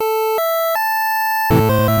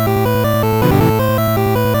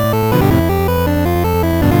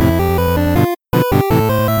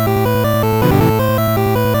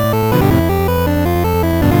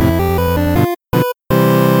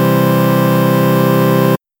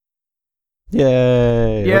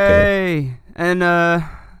Yay! Yay! Okay. And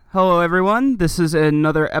hello everyone. This is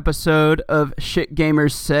another episode of Shit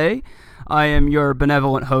Gamers Say. I am your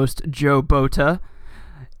benevolent host, Joe Bota,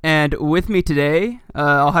 and with me today,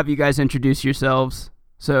 I'll have you guys introduce yourselves.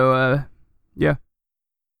 So, yeah.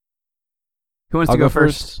 Who wants I'll to go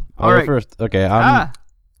first? I'll go first. Okay,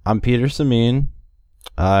 I'm Peter Samin.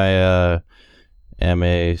 I am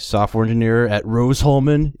a software engineer at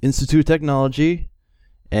Rose-Hulman Institute of Technology.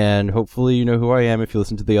 And hopefully you know who I am if you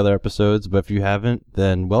listen to the other episodes, but if you haven't,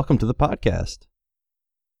 then welcome to the podcast.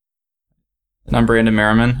 And I'm Brandon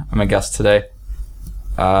Merriman. I'm a guest today.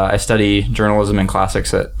 I study journalism and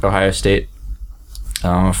classics at Ohio State.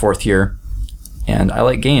 I'm a fourth year, and I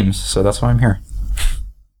like games, so that's why I'm here.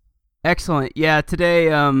 Excellent. Yeah, today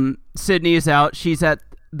Sydney is out. She's at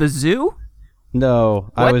the zoo?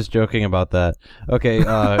 No, What? I was joking about that. Okay,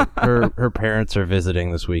 her parents are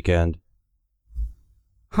visiting this weekend.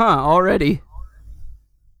 Huh, already.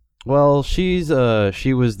 Well, she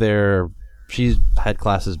was there. She's had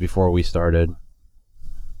classes before we started.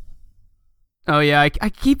 Oh yeah, I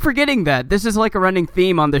keep forgetting that. This is like a running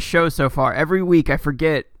theme on the show so far. Every week I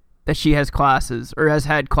forget that she has classes, or has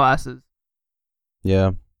had classes.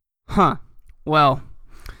 Yeah. Huh. Well,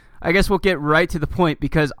 I guess we'll get right to the point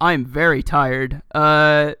because I'm very tired.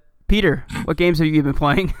 Peter, what games have you been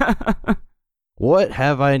playing? What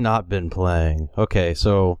have I not been playing? Okay,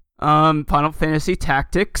 so Final Fantasy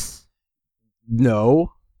Tactics.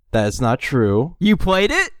 no, that's not true. You played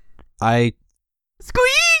it? I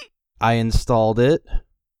Squee! installed it.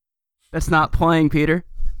 That's not playing, Peter.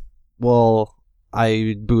 Well,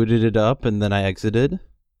 I booted it up and then I exited.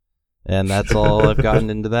 And that's all I've gotten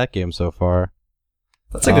into that game so far.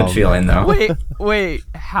 That's a good feeling, though. Wait,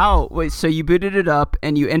 how? Wait, so you booted it up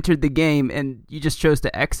and you entered the game and you just chose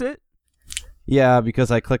to exit? Yeah,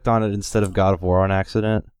 because I clicked on it instead of God of War on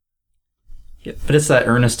accident. Yeah, but it's that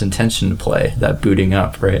earnest intention to play, that booting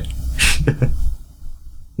up, right?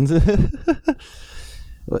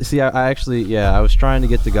 See, I actually, I was trying to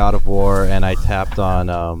get to God of War and I tapped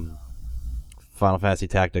on Final Fantasy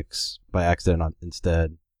Tactics by accident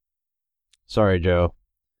instead. Sorry, Joe.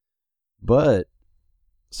 But,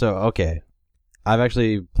 okay. I've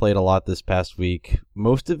actually played a lot this past week.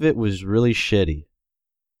 Most of it was really shitty.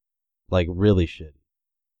 Like, really shitty.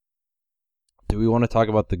 Do we want to talk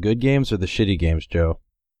about the good games or the shitty games, Joe?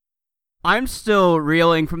 I'm still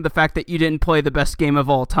reeling from the fact that you didn't play the best game of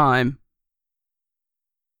all time.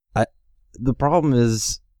 The problem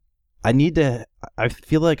is, I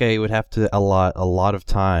feel like I would have to allot a lot of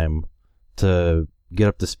time to get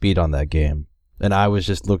up to speed on that game. And I was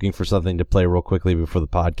just looking for something to play real quickly before the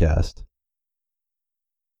podcast.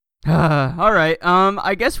 All right.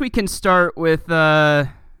 I guess we can start with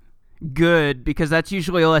good, because that's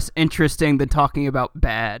usually less interesting than talking about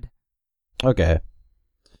bad. Okay,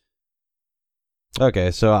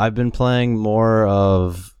 so I've been playing more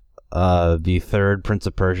of the third Prince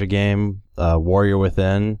of Persia game, Warrior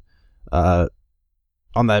Within. On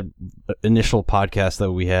that initial podcast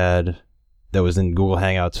that we had that was in Google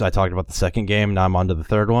Hangouts, I talked about the second game. Now I'm on to the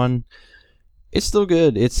third one. It's still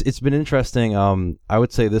good. It's been interesting. I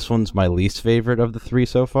would say this one's my least favorite of the three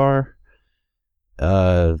so far.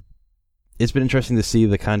 It's been interesting to see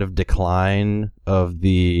the kind of decline of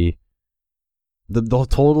the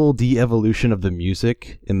total de-evolution of the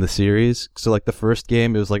music in the series. So like the first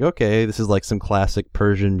game, it was like, okay, this is like some classic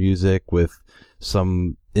Persian music with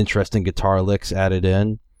some interesting guitar licks added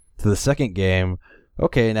in. To the second game,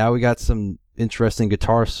 okay, now we got some interesting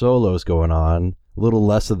guitar solos going on, a little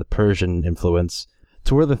less of the Persian influence.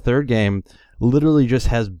 To where the third game literally just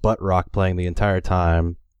has butt rock playing the entire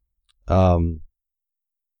time.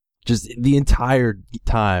 Just the entire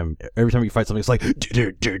time, every time you fight something, it's like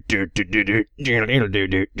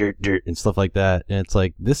and stuff like that. And it's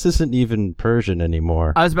like, this isn't even Persian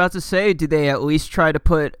anymore. I was about to say, do they at least try to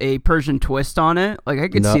put a Persian twist on it? Like, I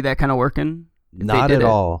could No. see that kind of working. if they Not did at it.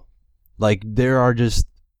 all. Like, there are just...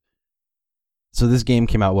 So this game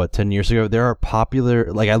came out, 10 years ago? There are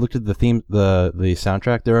popular... Like, I looked at the theme, the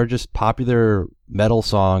soundtrack. There are just popular metal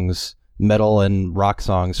songs, metal and rock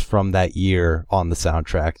songs from that year on the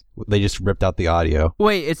soundtrack. They just ripped out the audio.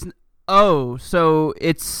 Wait, so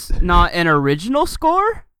it's not an original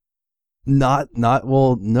score?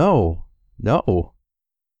 Well, no.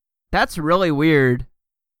 That's really weird.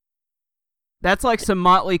 That's like some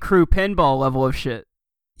Motley Crue pinball level of shit.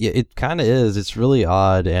 Yeah, it kind of is. It's really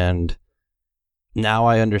odd, and now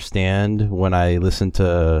I understand when I listen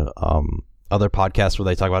to other podcasts where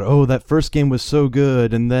they talk about, oh, that first game was so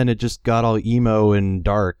good, and then it just got all emo and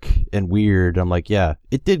dark and weird. I'm like, yeah,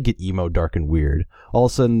 it did get emo, dark, and weird. All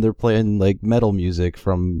of a sudden, they're playing like metal music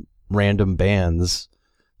from random bands.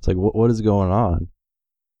 It's like, what is going on?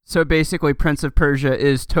 So basically, Prince of Persia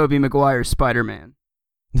is Tobey Maguire's Spider-Man.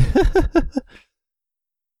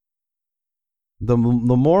 The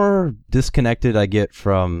more disconnected I get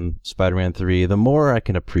from Spider-Man 3, the more I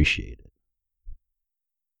can appreciate it.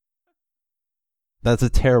 That's a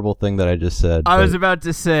terrible thing that I just said. I was about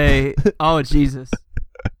to say, oh, Jesus.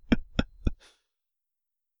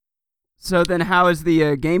 So then how has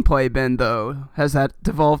the gameplay been, though? Has that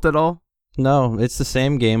devolved at all? No, it's the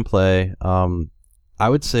same gameplay. I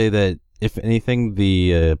would say that, if anything,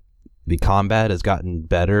 the combat has gotten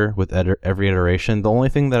better with every iteration. The only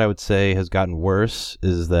thing that I would say has gotten worse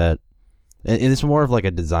is that, and it's more of like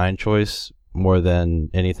a design choice more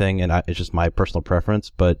than anything, and it's just my personal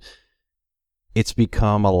preference, but it's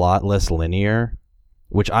become a lot less linear,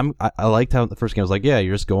 which I liked how the first game was like, yeah,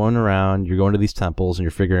 you're just going around, you're going to these temples, and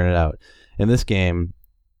you're figuring it out. In this game,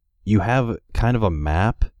 you have kind of a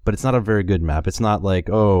map, but it's not a very good map. It's not like,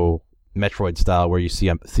 oh, Metroid style where you see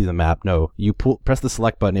the map. No, you press the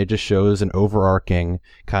select button, it just shows an overarching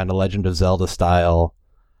kind of Legend of Zelda style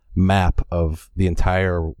map of the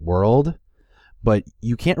entire world, but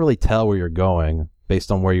you can't really tell where you're going based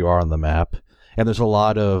on where you are on the map. And there's a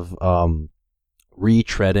lot of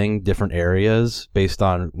retreading different areas based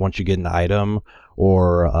on once you get an item,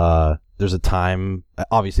 or there's a time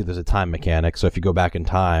mechanic. So if you go back in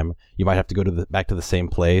time, you might have to go back to the same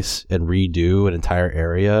place and redo an entire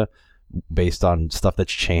area based on stuff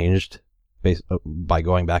that's changed by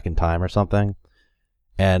going back in time or something.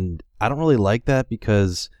 And I don't really like that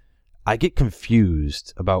because I get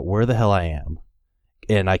confused about where the hell I am.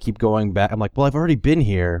 And I keep going back. I'm like, well, I've already been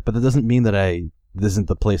here, but that doesn't mean that this isn't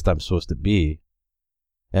the place that I'm supposed to be.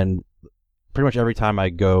 And pretty much every time I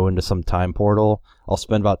go into some time portal, I'll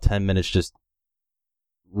spend about 10 minutes just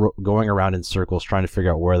going around in circles trying to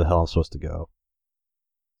figure out where the hell I'm supposed to go.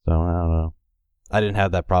 So, I don't know. I didn't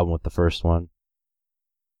have that problem with the first one.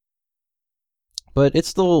 But it's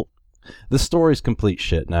still... The story's complete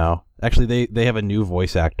shit now. Actually, they have a new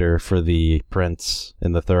voice actor for the prince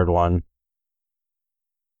in the third one.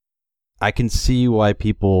 I can see why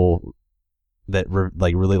people that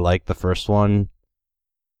really like the first one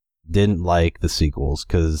didn't like the sequels,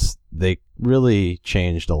 because they really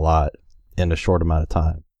changed a lot in a short amount of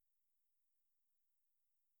time.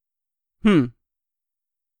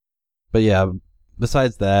 But yeah,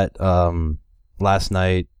 besides that, last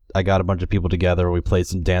night I got a bunch of people together. We played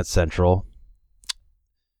some Dance Central,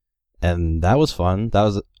 and that was fun.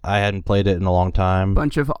 I hadn't played it in a long time.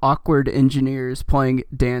 Bunch of awkward engineers playing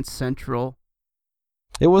Dance Central.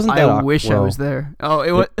 It wasn't that awkward. I wish I was there. Oh,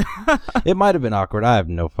 it was. It might have been awkward. I have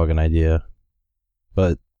no fucking idea.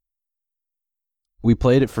 But we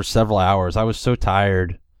played it for several hours. I was so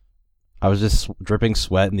tired. I was just dripping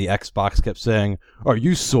sweat, and the Xbox kept saying, "Are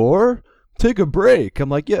you sore? Take a break." I'm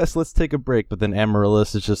like, yes, let's take a break. But then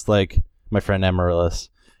Amaryllis is just like, my friend Amaryllis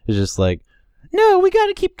is just like, no, we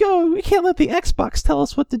gotta keep going. We can't let the Xbox tell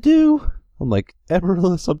us what to do. I'm like,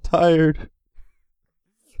 Amaryllis, I'm tired.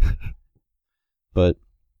 But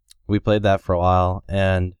we played that for a while,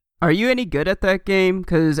 and... Are you any good at that game?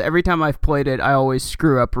 Because every time I've played it, I always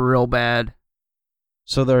screw up real bad.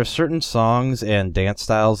 So there are certain songs and dance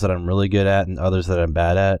styles that I'm really good at, and others that I'm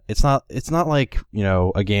bad at. It's not like,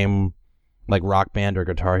 a game like Rock Band or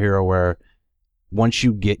Guitar Hero where once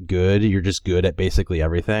you get good, you're just good at basically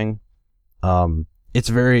everything. Since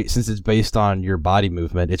it's based on your body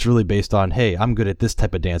movement, it's really based on, hey, I'm good at this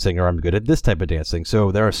type of dancing, or I'm good at this type of dancing.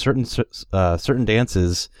 So there are certain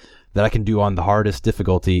dances that I can do on the hardest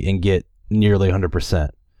difficulty and get nearly 100%.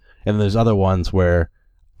 And there's other ones where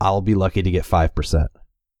I'll be lucky to get 5%.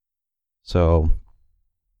 So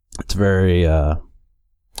it's very,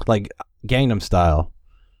 like Gangnam Style.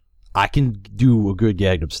 I can do a good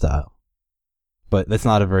Gangnam Style, but that's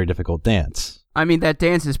not a very difficult dance. I mean, that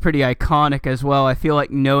dance is pretty iconic as well. I feel like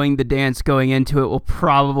knowing the dance going into it will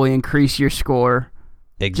probably increase your score.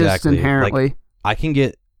 Exactly. Just inherently. Like, I can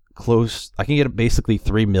get basically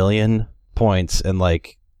 3 million points in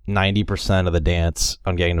like 90% of the dance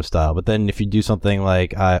on Gangnam Style. But then if you do something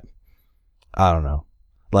like, I don't know,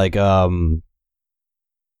 like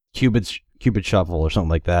Cupid Shuffle or something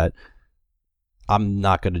like that, I'm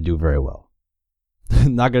not going to do very well.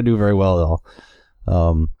 Not going to do very well at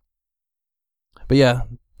all. But yeah,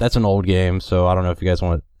 that's an old game, so I don't know if you guys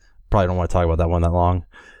probably don't want to talk about that one that long.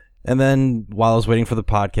 And then while I was waiting for the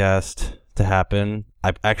podcast to happen,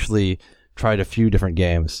 I actually tried a few different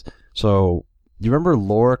games. So, do you remember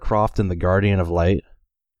Lara Croft and the Guardian of Light?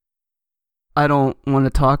 I don't want to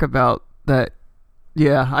talk about that.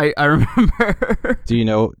 Yeah, I remember. Do you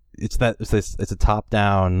know it's a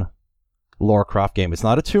top-down Lara Croft game. It's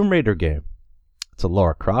not a Tomb Raider game. It's a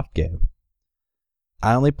Lara Croft game.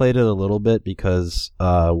 I only played it a little bit because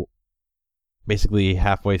basically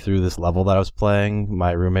halfway through this level that I was playing,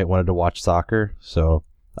 my roommate wanted to watch soccer, so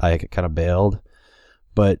I kind of bailed.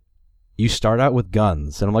 But you start out with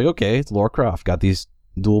guns, and I'm like, okay, it's Lara Croft, got these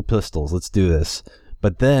dual pistols, let's do this.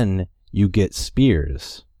 But then you get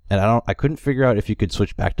spears, and I couldn't figure out if you could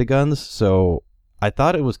switch back to guns, so I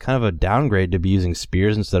thought it was kind of a downgrade to be using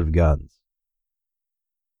spears instead of guns.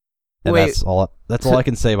 And Wait, that's all I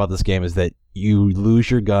can say about this game is that you lose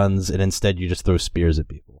your guns and instead you just throw spears at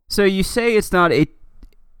people. So you say it's not a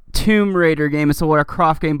Tomb Raider game, it's a Lara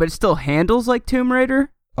Croft game, but it still handles like Tomb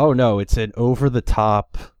Raider? Oh no, it's an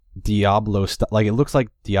over-the-top Diablo stuff. Like, it looks like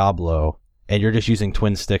Diablo, and you're just using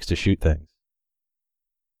twin sticks to shoot things.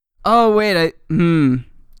 Oh, wait,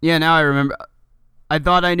 yeah, now I remember. I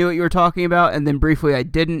thought I knew what you were talking about, and then briefly I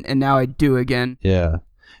didn't, and now I do again. Yeah.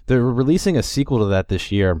 They're releasing a sequel to that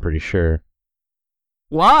this year, I'm pretty sure.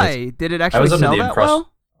 Why? Did it actually sell that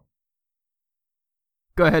well?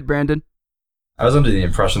 Go ahead, Brandon. I was under the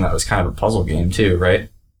impression that was kind of a puzzle game too, right?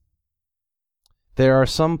 There are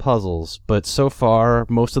some puzzles, but so far,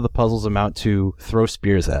 most of the puzzles amount to throw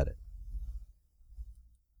spears at it.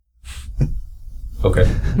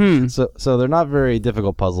 Okay. So they're not very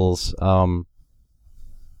difficult puzzles, and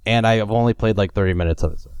I have only played like 30 minutes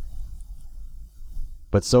of it.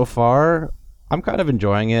 But so far, I'm kind of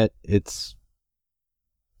enjoying it.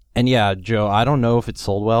 And yeah, Joe, I don't know if it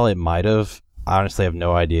sold well. It might have. I honestly have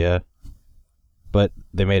no idea. But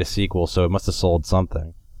they made a sequel, so it must have sold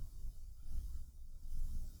something.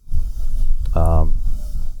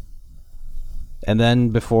 And then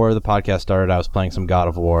before the podcast started, I was playing some God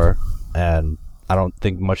of War, and I don't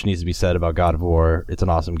think much needs to be said about God of War. It's an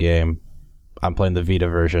awesome game. I'm playing the Vita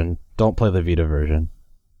version. Don't play the Vita version.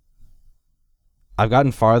 I've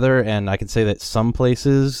gotten farther, and I can say that some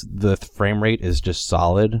places the frame rate is just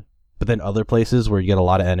solid, but then other places where you get a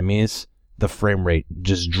lot of enemies, the frame rate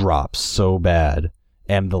just drops so bad,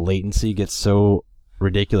 and the latency gets so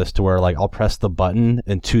ridiculous to where, like, I'll press the button,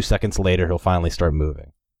 and 2 seconds later he'll finally start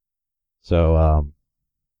moving. So,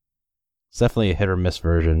 it's definitely a hit or miss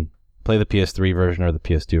version. Play the PS3 version or the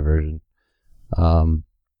PS2 version. And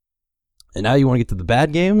now you want to get to the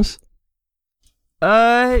bad games?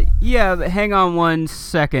 Yeah, but hang on 1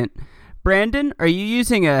 second. Brandon, are you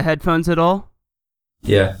using headphones at all?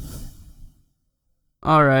 Yeah.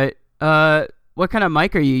 Alright. What kind of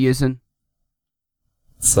mic are you using?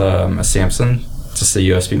 It's a Samson, just a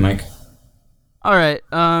USB mic. Alright,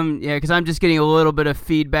 yeah, because I'm just getting a little bit of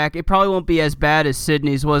feedback. It probably won't be as bad as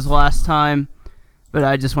Sydney's was last time, but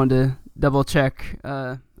I just wanted to double check.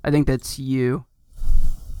 I think that's you.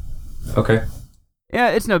 Okay. Yeah,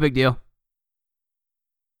 it's no big deal.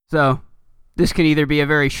 So, this can either be a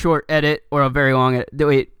very short edit or a very long edit.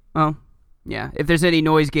 Wait, oh, yeah. If there's any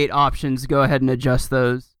noise gate options, go ahead and adjust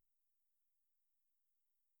those.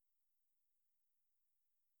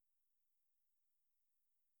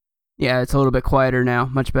 Yeah, it's a little bit quieter now.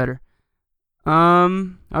 Much better.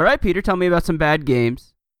 Alright, Peter, tell me about some bad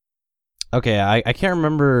games. Okay, I can't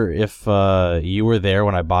remember if you were there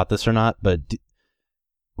when I bought this or not, but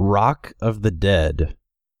Rock of the Dead.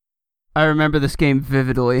 I remember this game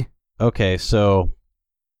vividly. Okay, so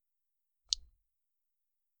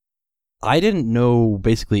I didn't know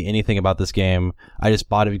basically anything about this game. I just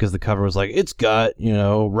bought it because the cover was like, it's got,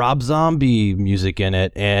 Rob Zombie music in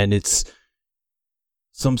it, and it's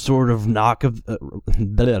some sort of knock of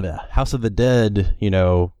House of the Dead,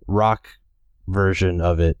 rock version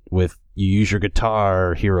of it with you use your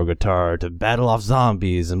guitar, hero guitar, to battle off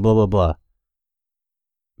zombies and blah, blah, blah.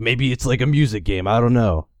 Maybe it's like a music game. I don't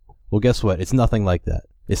know. Well, guess what? It's nothing like that.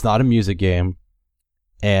 It's not a music game.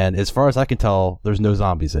 And as far as I can tell, there's no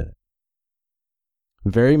zombies in it.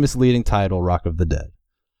 Very misleading title, Rock of the Dead.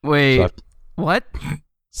 Wait, what?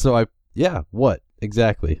 Yeah, what?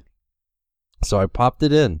 Exactly. So I popped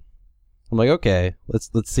it in. I'm like, okay,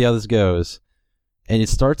 let's see how this goes. And it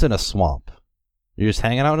starts in a swamp. You're just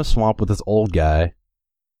hanging out in a swamp with this old guy.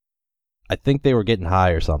 I think they were getting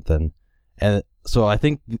high or something. And so I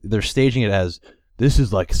think they're staging it as, this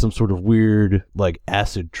is like some sort of weird, like,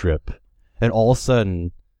 acid trip. And all of a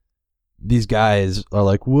sudden, these guys are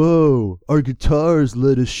like, whoa, our guitars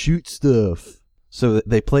let us shoot stuff. So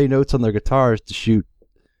they play notes on their guitars to shoot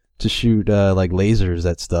like lasers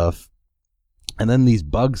at stuff. And then these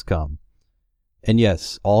bugs come. And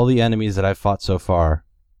yes, all the enemies that I've fought so far,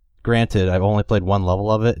 granted, I've only played one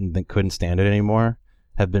level of it and then couldn't stand it anymore,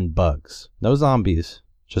 have been bugs. No zombies,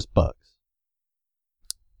 just bugs.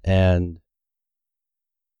 And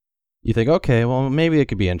you think, okay, well, maybe it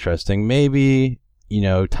could be interesting. Maybe,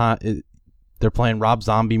 they're playing Rob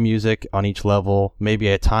Zombie music on each level.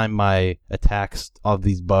 Maybe I time my attacks of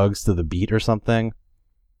these bugs to the beat or something.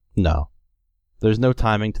 No. There's no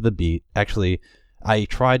timing to the beat. Actually, I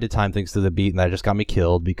tried to time things to the beat and that just got me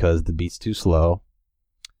killed because the beat's too slow.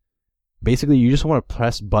 Basically, you just want to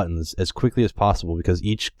press buttons as quickly as possible because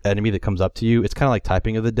each enemy that comes up to you, it's kind of like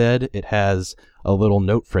Typing of the Dead. It has a little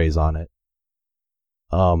note phrase on it.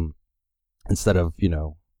 Instead of,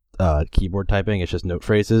 keyboard typing, it's just note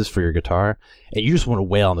phrases for your guitar. And you just want to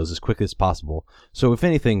wail on those as quickly as possible. So if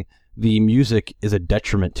anything, the music is a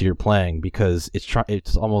detriment to your playing because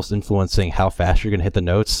it's almost influencing how fast you're going to hit the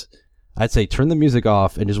notes. I'd say turn the music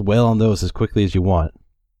off and just wail on those as quickly as you want.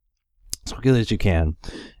 As quickly as you can.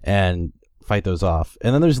 And fight those off.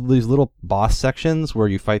 And then there's these little boss sections where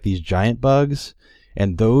you fight these giant bugs.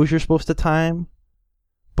 And those you're supposed to time.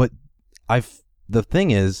 But the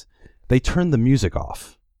thing is, they turn the music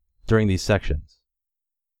off during these sections.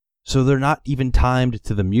 So they're not even timed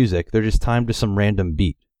to the music. They're just timed to some random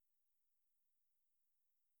beat.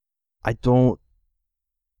 I don't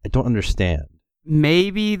understand.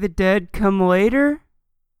 Maybe the dead come later?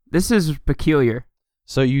 This is peculiar.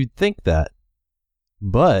 So you'd think that.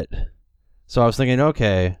 But, so I was thinking,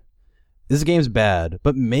 okay, this game's bad,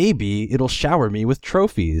 but maybe it'll shower me with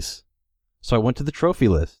trophies. So I went to the trophy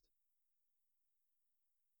list.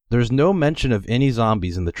 There's no mention of any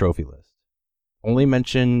zombies in the trophy list. It only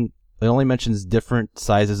mentions different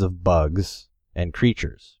sizes of bugs and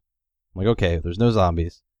creatures. I'm like, okay, there's no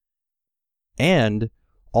zombies. And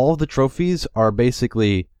all of the trophies are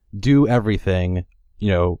basically do everything,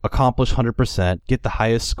 accomplish 100%, get the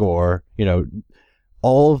highest score,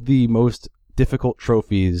 all of the most difficult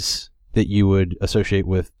trophies that you would associate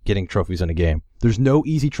with getting trophies in a game. There's no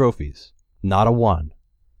easy trophies. Not a one.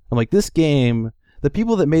 I'm like, this game, the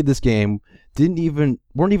people that made this game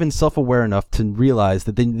weren't even self-aware enough to realize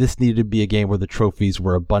that this needed to be a game where the trophies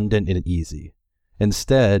were abundant and easy.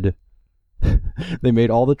 Instead, they made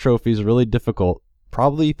all the trophies really difficult,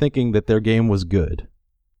 probably thinking that their game was good.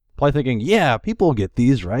 Probably thinking, yeah, people get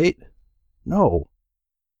these, right? No.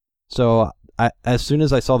 So as soon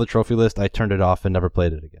as I saw the trophy list, I turned it off and never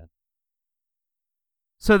played it again.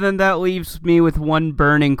 So then that leaves me with one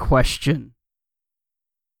burning question.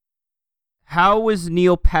 How was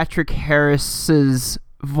Neil Patrick Harris's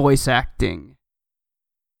voice acting?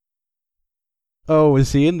 Oh,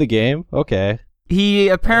 is he in the game? Okay. He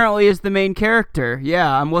apparently is the main character.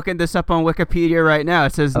 Yeah, I'm looking this up on Wikipedia right now.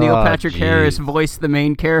 It says Neil Patrick Harris voiced the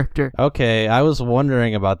main character. Okay, I was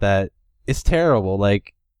wondering about that. It's terrible.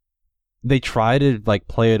 Like, they try to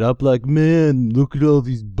play it up like, man, look at all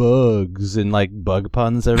these bugs and bug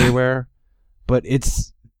puns everywhere. But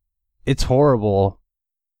it's horrible.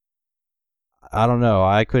 I don't know.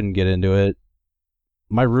 I couldn't get into it.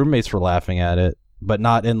 My roommates were laughing at it, but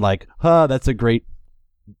not in that's a great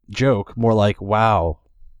joke. More like, wow,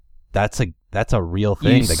 that's a real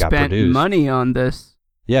thing that got produced. You spent money on this.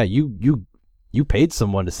 Yeah, you paid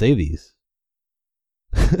someone to say these.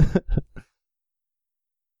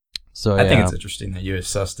 So I think it's interesting that you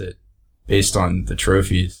assessed it based on the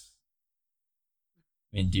trophies.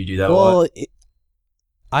 I mean, do you do that a lot?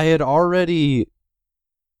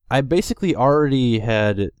 I basically already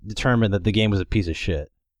had determined that the game was a piece of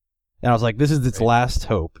shit. And I was like, this is its last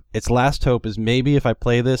hope. Its last hope is maybe if I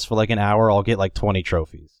play this for an hour, I'll get 20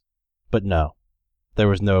 trophies. But no. There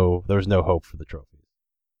was no hope for the trophies.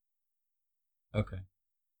 Okay.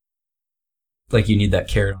 Like you need that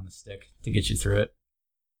carrot on the stick to get you through it.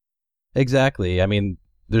 Exactly. I mean,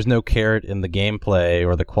 there's no carrot in the gameplay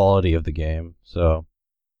or the quality of the game, so.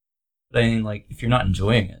 But I mean, if you're not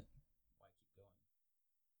enjoying it.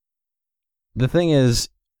 The thing is,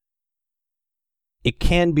 it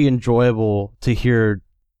can be enjoyable to hear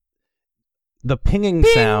the pinging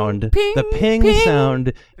sound. Ping, the ping ping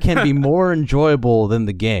sound can be more enjoyable than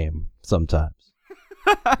the game sometimes.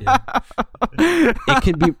 Yeah. It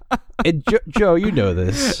can be. Joe, you know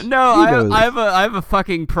this. No, I have a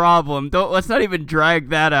fucking problem. Let's not even drag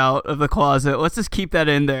that out of the closet. Let's just keep that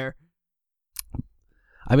in there.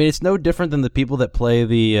 I mean, it's no different than the people that play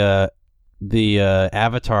the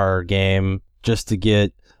Avatar game just to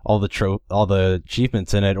get all the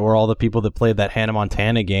achievements in it, or all the people that played that Hannah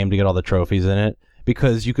Montana game to get all the trophies in it,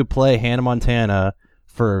 because you could play Hannah Montana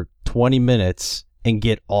for 20 minutes and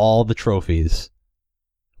get all the trophies,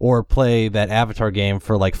 or play that Avatar game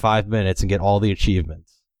for 5 minutes and get all the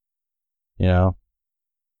achievements. Yeah.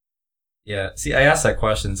 See, I asked that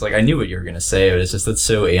question. It's I knew what you were gonna say, but it's just that's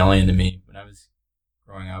so alien to me. When I was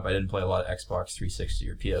growing up, I didn't play a lot of Xbox 360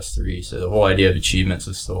 or PS3, so the whole idea of achievements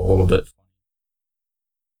is still a little bit funny.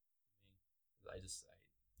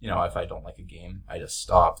 if I don't like a game, I just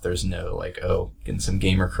stop. There's no getting some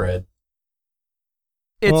gamer cred.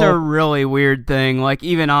 It's a really weird thing. Like,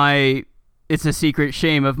 even it's a secret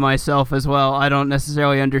shame of myself as well. I don't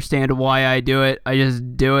necessarily understand why I do it. I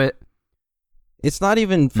just do it. It's not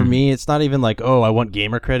even, for me, it's not even like, oh, I want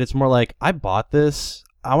gamer cred. It's more like, I bought this.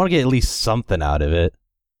 I want to get at least something out of it.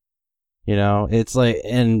 It's like,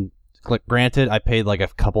 and granted, I paid like a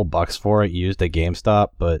couple bucks for it used at GameStop,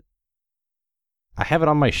 but I have it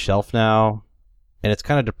on my shelf now, and it's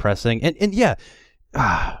kind of depressing. And yeah,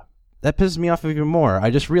 that pisses me off even more. I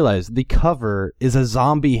just realized the cover is a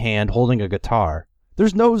zombie hand holding a guitar.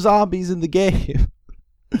 There's no zombies in the game.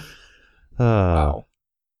 Wow.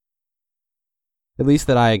 At least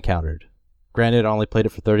that I encountered. Granted, I only played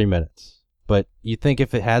it for 30 minutes. But you'd think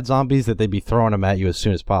if it had zombies that they'd be throwing them at you as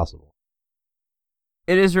soon as possible.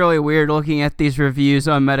 It is really weird looking at these reviews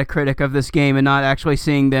on Metacritic of this game and not actually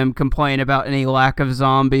seeing them complain about any lack of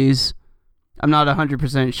zombies. I'm not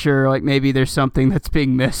 100% sure. Like, maybe there's something that's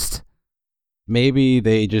being missed. Maybe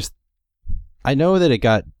they just... I know that it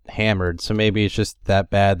got hammered, so maybe it's just that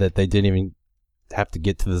bad that they didn't even have to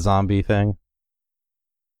get to the zombie thing.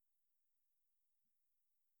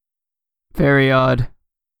 Very odd.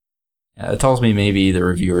 Yeah, it tells me maybe the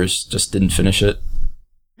reviewers just didn't finish it.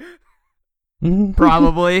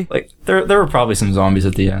 Probably. Like, there were probably some zombies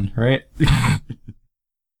at the end, right?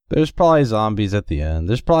 There's probably zombies at the end.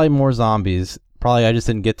 There's probably more zombies. Probably I just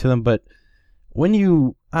didn't get to them, but when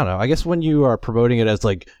you... I don't know, I guess when you are promoting it as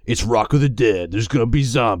like, it's Rock of the Dead, there's gonna be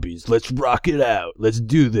zombies, let's rock it out, let's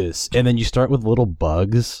do this, and then you start with little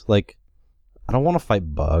bugs, like, I don't want to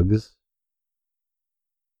fight bugs.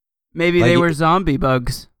 Maybe they were zombie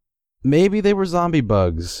bugs. Maybe they were zombie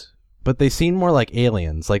bugs, but they seemed more like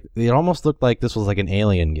aliens. Like, it almost looked like this was like an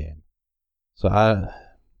alien game. So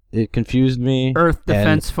it confused me. Earth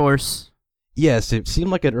Defense Force. Yes, it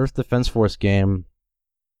seemed like an Earth Defense Force game.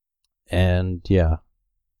 And yeah,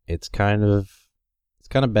 it's kind of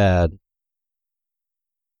bad.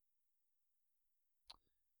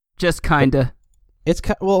 Just kinda.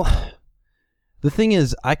 Well, the thing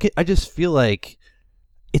is, I just feel like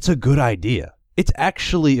it's a good idea. It's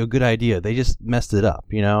actually a good idea. They just messed it up,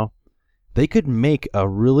 They could make a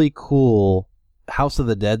really cool House of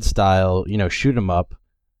the Dead style, shoot 'em up,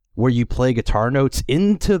 where you play guitar notes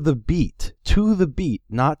into the beat, to the beat,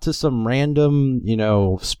 not to some random,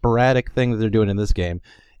 sporadic thing that they're doing in this game,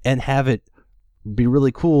 and have it be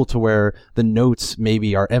really cool to where the notes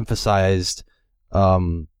maybe are emphasized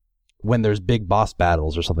when there's big boss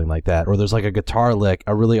battles or something like that, or there's like a guitar lick,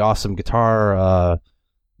 a really awesome guitar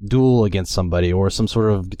duel against somebody, or some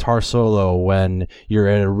sort of guitar solo when you're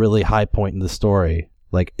at a really high point in the story.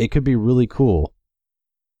 Like, it could be really cool.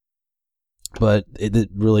 But it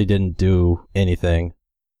really didn't do anything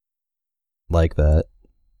like that.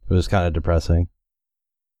 It was kind of depressing.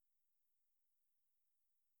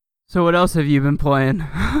 So what else have you been playing?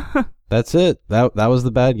 That's it. That was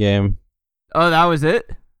the bad game. Oh, that was it?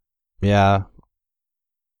 Yeah.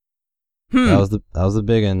 That was the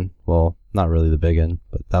big one. Well, not really the big one,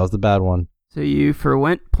 but that was the bad one. So you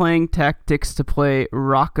forwent playing tactics to play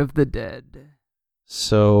Rock of the Dead.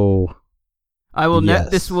 So I will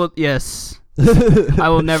yes. I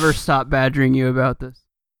will never stop badgering you about this.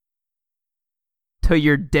 Till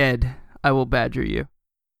you're dead, I will badger you.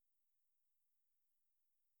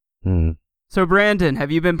 So Brandon,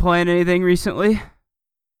 have you been playing anything recently?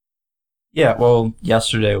 Yeah, well,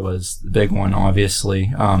 yesterday was the big one,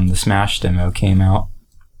 obviously. The Smash demo came out.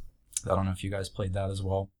 I don't know if you guys played that as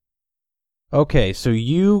well. Okay, so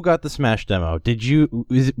you got the Smash demo. Did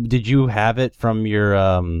you have it from your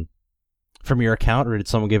account, or did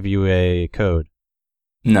someone give you a code?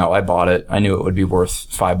 No, I bought it. I knew it would be worth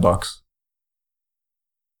 $5.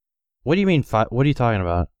 What do you mean? What are you talking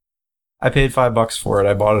about? I paid $5 for it.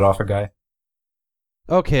 I bought it off a guy.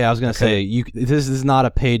 Okay, I was gonna say this is not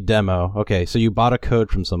a paid demo. Okay, so you bought a code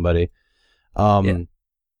from somebody. Yeah.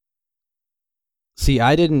 See,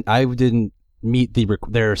 I didn't meet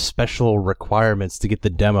their special requirements to get the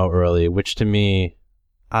demo early, which to me,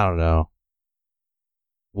 I don't know.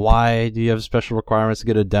 Why do you have special requirements to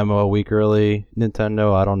get a demo a week early,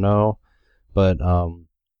 Nintendo? I don't know, but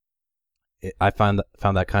I found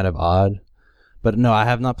that kind of odd. But no, I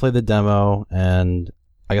have not played the demo, and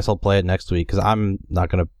I guess I'll play it next week because I'm not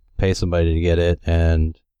going to pay somebody to get it.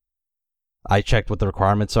 And I checked what the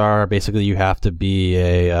requirements are. Basically, you have to be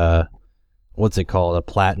a what's it called? A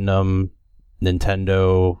platinum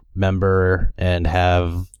Nintendo member and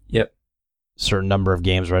have certain number of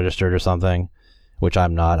games registered or something, which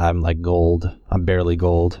I'm not. I'm like gold. I'm barely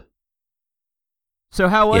gold. So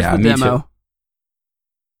how was the demo?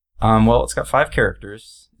 Well, it's got 5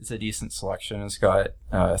 characters. It's a decent selection. It's got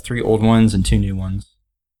 3 old ones and 2 new ones.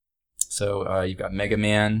 So you've got Mega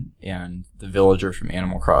Man and the villager from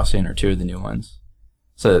Animal Crossing are 2 of the new ones.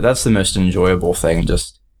 So that's the most enjoyable thing,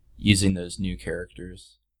 just using those new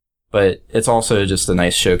characters. But it's also just a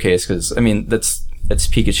nice showcase because, I mean, it's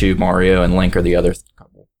Pikachu, Mario, and Link are the other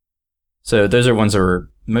couple. So those are ones that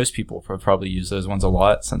most people probably use those ones a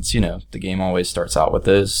lot since, the game always starts out with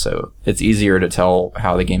those. So it's easier to tell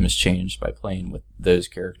how the game has changed by playing with those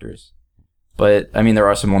characters. But, I mean, there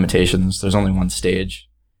are some limitations. There's only 1 stage.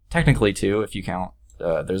 Technically 2, if you count.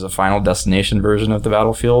 There's a Final Destination version of the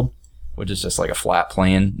battlefield, which is just like a flat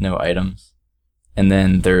plane, no items. And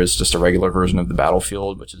then there's just a regular version of the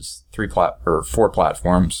battlefield, which is 4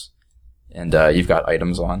 platforms, and you've got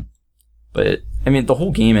items on. But, I mean, the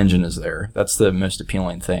whole game engine is there. That's the most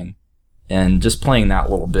appealing thing. And just playing that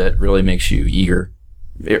little bit really makes you eager.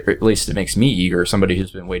 At least it makes me eager, somebody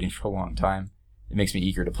who's been waiting for a long time. It makes me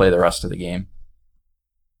eager to play the rest of the game.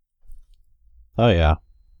 Oh, yeah.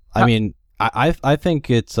 I mean, I think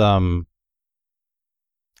it's, I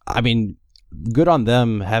mean, good on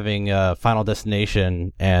them having Final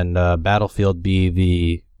Destination and Battlefield be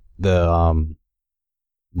the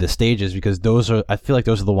stages, because I feel like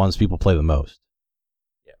those are the ones people play the most.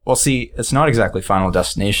 Yeah. Well, see, it's not exactly Final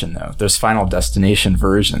Destination though. There's Final Destination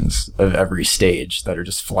versions of every stage that are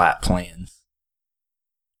just flat planes.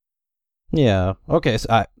 Yeah. Okay.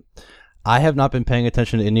 So I have not been paying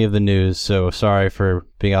attention to any of the news, so sorry for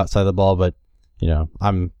being outside the ball, but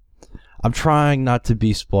I'm trying not to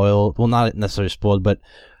be spoiled. Well, not necessarily spoiled, but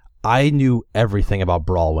I knew everything about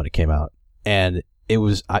Brawl when it came out, and it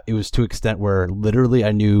was to an extent where literally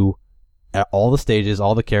I knew all the stages,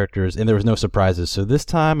 all the characters, and there was no surprises. So this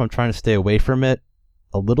time I'm trying to stay away from it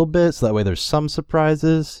a little bit, so that way there's some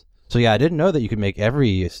surprises. So yeah, I didn't know that you could make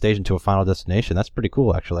every stage into a Final Destination. That's pretty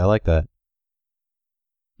cool, actually. I like that.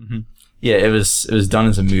 Mm-hmm. Yeah, it was done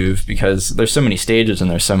as a move because there's so many stages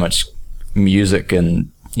and there's so much music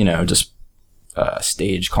and just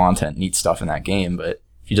stage content, neat stuff in that game. But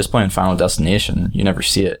if you just play in Final Destination, you never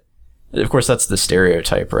see it. Of course, that's the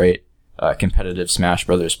stereotype, right? Competitive Smash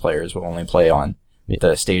Brothers players will only play on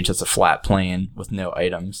the stage that's a flat plane with no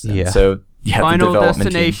items. And so you have Final the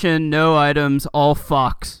development Destination, team. no items, all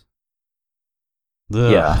Fox.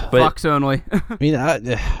 Ugh. Yeah, but Fox only. I mean,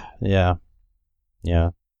 yeah.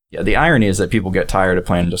 Yeah, the irony is that people get tired of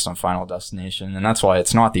playing just on Final Destination, and that's why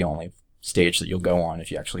it's not the only stage that you'll go on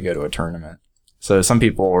if you actually go to a tournament. So some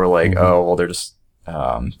people are like, oh, well, they're just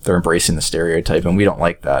they're embracing the stereotype, and we don't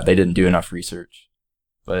like that. They didn't do enough research.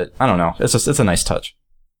 But I don't know. It's a nice touch,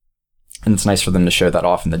 and it's nice for them to show that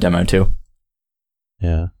off in the demo too.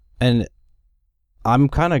 Yeah, and I'm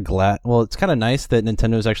kind of glad. Well, it's kind of nice that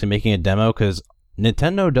Nintendo is actually making a demo, because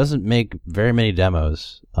Nintendo doesn't make very many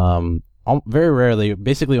demos. Very rarely,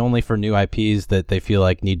 basically only for new IPs that they feel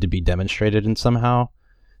like need to be demonstrated in some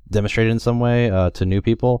way to new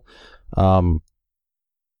people.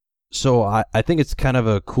 So I think it's kind of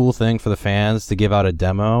a cool thing for the fans to give out a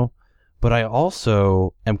demo, but I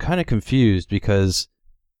also am kind of confused because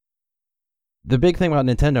the big thing about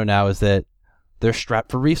Nintendo now is that they're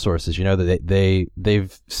strapped for resources.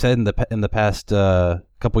 They've said in the past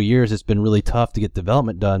couple years it's been really tough to get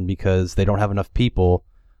development done because they don't have enough people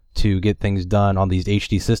to get things done on these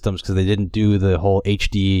HD systems, because they didn't do the whole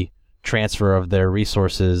HD transfer of their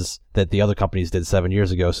resources that the other companies did 7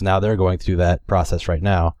 years ago. So now they're going through that process right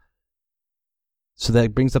now. So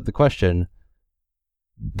that brings up the question.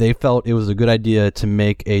 They felt it was a good idea to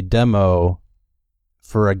make a demo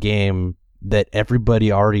for a game that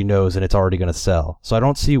everybody already knows and it's already going to sell. So I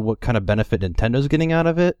don't see what kind of benefit Nintendo's getting out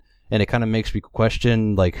of it. And it kind of makes me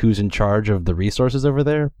question like who's in charge of the resources over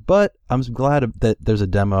there. But I'm glad that there's a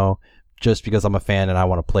demo just because I'm a fan and I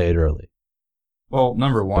want to play it early. Well,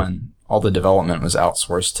 number one, all the development was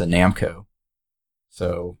outsourced to Namco.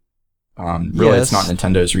 So really it's not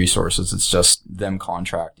Nintendo's resources. It's just them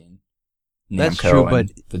contracting Namco. That's true, but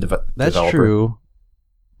the that's developer. true.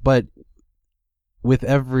 But with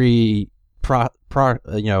every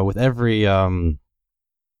with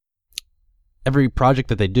every project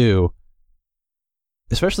that they do,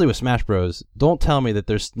 especially with Smash Bros, don't tell me that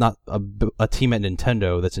there's not a team at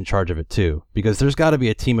Nintendo that's in charge of it too, because there's got to be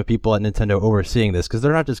a team of people at Nintendo overseeing this, because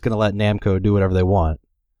they're not just going to let Namco do whatever they want.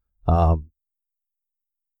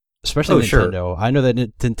 Especially Nintendo. Sure. I know that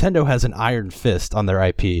Nintendo has an iron fist on their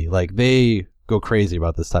IP. Like, they go crazy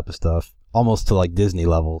about this type of stuff, almost to like Disney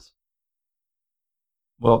levels.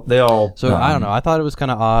 Well, they all. So I don't know. I thought it was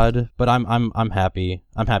kind of odd, but I'm happy.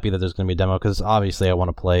 I'm happy that there's going to be a demo, because obviously I want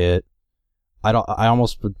to play it. I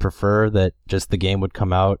almost would prefer that just the game would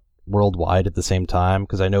come out worldwide at the same time,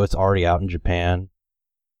 because I know it's already out in Japan.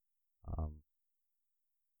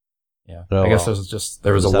 Yeah, So, I guess there was a just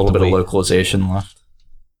have little to bit of wait. localization left.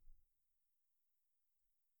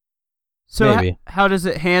 So Maybe. how does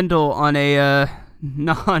it handle on a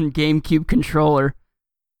non-GameCube controller?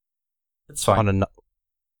 It's fine. On a,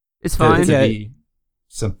 It's fine.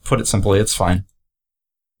 Yeah. Put it simply, it's fine.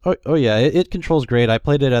 oh yeah, it controls great. I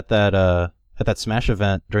played it at that Smash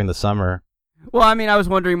event during the summer. Well, I mean, I was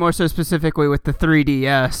wondering more so specifically with the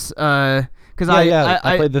 3DS, because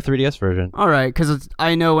I played the 3DS version. All right, because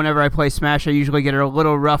I know whenever I play Smash, I usually get it a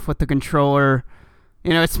little rough with the controller.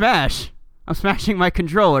 You know, it's Smash. I'm smashing my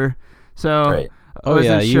controller, so Right. I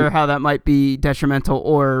wasn't yeah, sure how that might be detrimental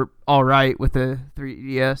or all right with the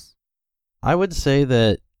 3DS. I would say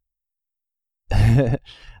that I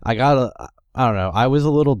don't know. I was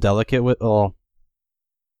a little delicate with. Well,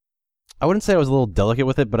 I wouldn't say I was a little delicate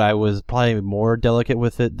with it, but I was probably more delicate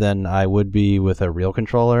with it than I would be with a real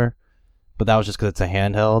controller. But that was just because it's a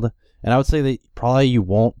handheld. And I would say that probably you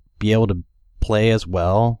won't be able to play as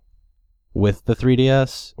well with the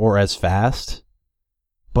 3DS or as fast.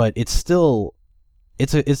 But it's still,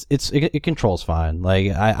 it controls fine.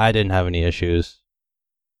 Like I didn't have any issues.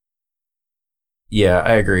 Yeah,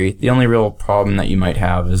 I agree. The only real problem that you might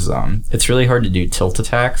have is it's really hard to do tilt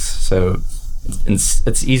attacks. So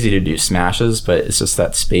it's easy to do smashes, but it's just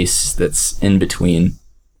that space that's in between.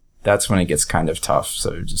 That's when it gets kind of tough.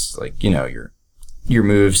 So just like, your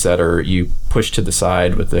moves that are you push to the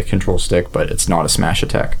side with the control stick, but it's not a smash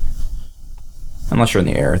attack. Unless you're in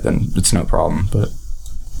the air, then it's no problem. But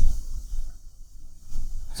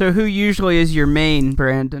So who usually is your main,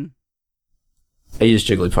 Brandon? I use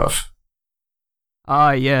Jigglypuff.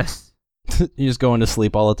 Ah, yes. You just going to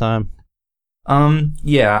sleep all the time.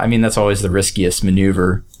 Yeah, I mean, that's always the riskiest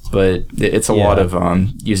maneuver, but it's a lot of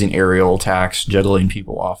using aerial attacks, juggling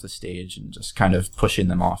people off the stage, and just kind of pushing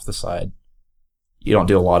them off the side. You don't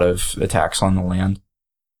do a lot of attacks on the land.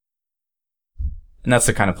 And that's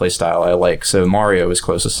the kind of play style I like. So Mario is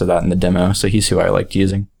closest to that in the demo, so he's who I liked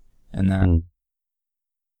using. And that.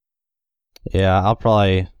 Yeah, I'll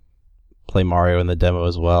probably play Mario in the demo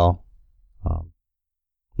as well.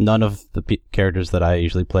 None of the characters that I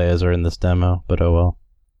usually play as are in this demo, but oh well.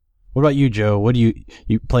 What about you, Joe? What do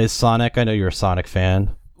you play as Sonic? I know you're a Sonic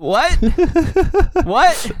fan. What?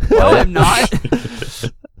 What? No, I'm not.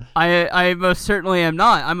 I most certainly am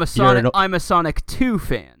not. I'm a Sonic 2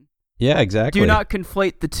 fan. Yeah, exactly. Do not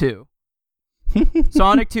conflate the two.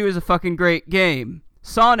 Sonic 2 is a fucking great game.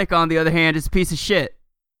 Sonic, on the other hand, is a piece of shit.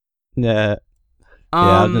 Yeah.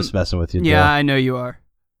 I'm just messing with you, Joe. Yeah, I know you are.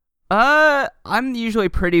 I'm usually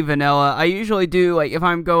pretty vanilla. I usually do, like, if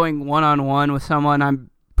I'm going one-on-one with someone, I'm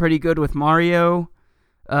pretty good with Mario.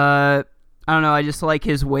 I don't know, I just like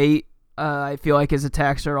his weight. I feel like his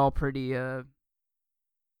attacks are all pretty, I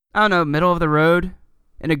don't know, middle of the road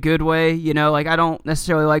in a good way. Like, I don't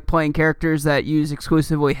necessarily like playing characters that use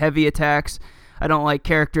exclusively heavy attacks. I don't like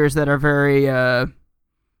characters that are very,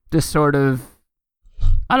 just sort of,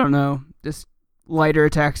 I don't know, just lighter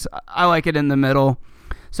attacks. I like it in the middle.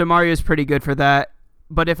 So Mario's pretty good for that.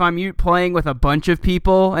 But if I'm playing with a bunch of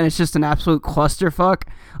people and it's just an absolute clusterfuck,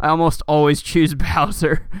 I almost always choose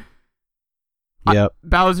Bowser. Yep.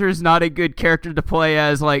 Bowser's not a good character to play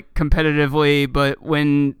as, like, competitively, but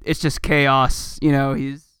when it's just chaos, he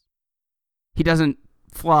doesn't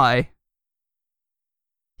fly.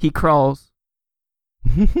 He crawls.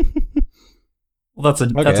 Well, that's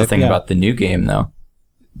a thing about the new game, though.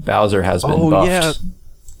 Bowser has been buffed. Yeah.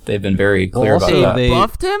 They've been very clear about that. They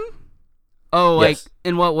buffed him? Oh, like, yes.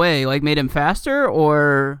 In what way? Like, made him faster,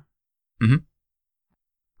 or? Mm-hmm.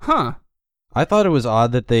 Huh. I thought it was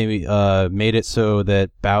odd that they made it so that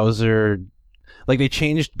Bowser... Like, they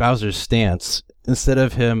changed Bowser's stance. Instead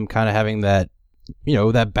of him kind of having that,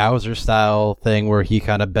 that Bowser-style thing where he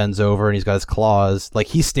kind of bends over and he's got his claws. Like,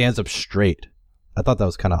 he stands up straight. I thought that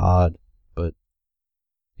was kind of odd, but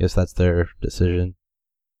I guess that's their decision.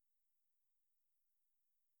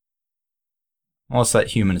 Well, it's that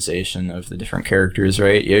humanization of the different characters,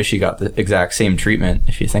 right? Yoshi got the exact same treatment.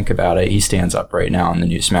 If you think about it, he stands up right now in the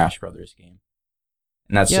new Smash Brothers game,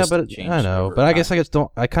 and that's just but changed. I know, but I guess I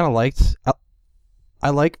kind of liked. I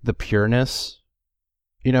like the pureness,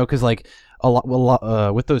 because like a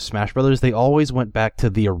lot with those Smash Brothers, they always went back to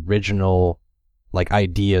the original, like,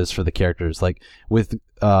 ideas for the characters. Like with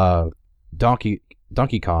Donkey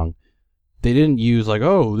Kong. They didn't use, like,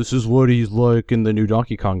 oh, this is what he's like in the new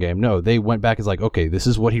Donkey Kong game. No, they went back as like, okay, this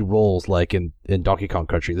is what he rolls like in Donkey Kong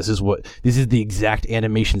Country. This is the exact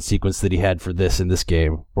animation sequence that he had for this in this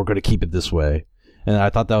game. We're going to keep it this way. And I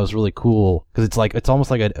thought that was really cool because it's almost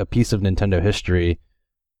like a piece of Nintendo history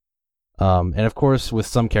And of course, with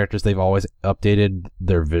some characters, they've always updated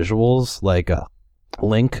their visuals. Like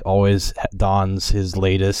Link always dons his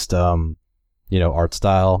latest, art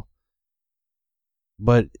style.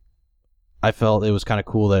 But I felt it was kind of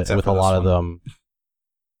cool that with a lot of them.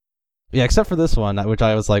 Yeah, except for this one, which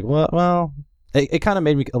I was like, well, it kind of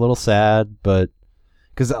made me a little sad, but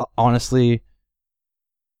because honestly,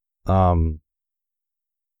 I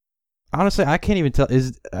can't even tell.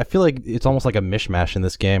 I feel like it's almost like a mishmash in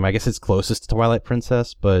this game. I guess it's closest to Twilight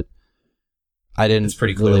Princess, but I didn't it's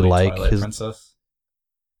pretty really like Twilight Princess.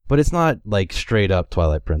 But it's not like straight up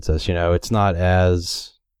Twilight Princess. It's not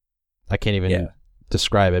as I can't even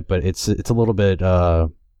describe it, but it's a little bit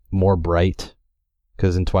more bright.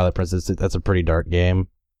 Because in Twilight Princess, that's a pretty dark game.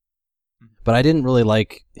 But I didn't really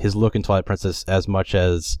like his look in Twilight Princess as much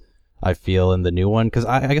as I feel in the new one. Because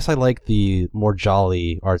I guess I like the more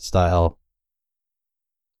jolly art style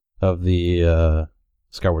of the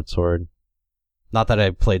Skyward Sword. Not that I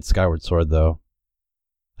played Skyward Sword, though.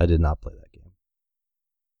 I did not play that game.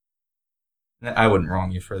 I wouldn't wrong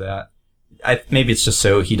you for that. Maybe it's just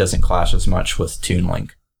so he doesn't clash as much with Toon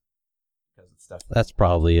Link. That's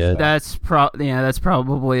probably it. That's probably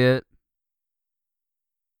it.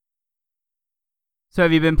 So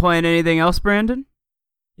have you been playing anything else, Brandon?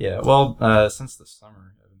 Yeah, well, since the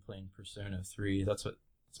summer, I've been playing Persona 3. That's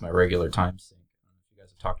my regular time sink. I don't know if you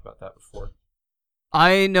guys have talked about that before.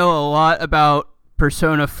 I know a lot about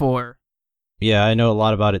Persona 4. Yeah, I know a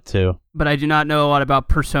lot about it too. But I do not know a lot about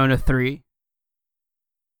Persona 3.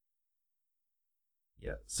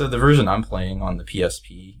 Yeah, so the version I'm playing on the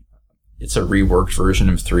PSP, it's a reworked version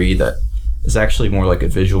of 3 that is actually more like a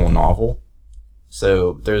visual novel.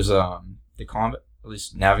 So there's the combat, at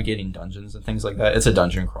least navigating dungeons and things like that. It's a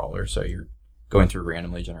dungeon crawler, so you're going through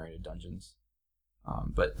randomly generated dungeons.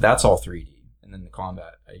 But that's all 3D. And then the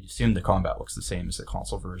combat, I assume the combat looks the same as the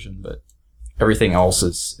console version, but everything else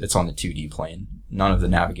it's on the 2D plane. None of the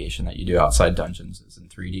navigation that you do outside dungeons is in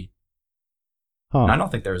 3D. Huh. And I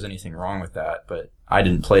don't think there was anything wrong with that, but I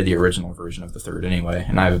didn't play the original version of the third anyway,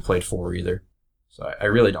 and I haven't played 4 either. So I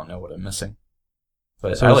really don't know what I'm missing.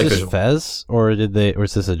 But so I is like this visual. Fez, or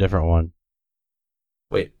is this a different one?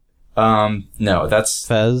 Wait. No, that's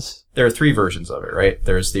Fez. There are 3 versions of it, right?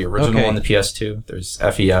 There's the original on the PS2, there's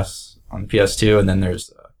FES on the PS2, and then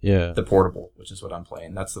there's the portable, which is what I'm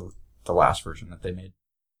playing. That's the last version that they made.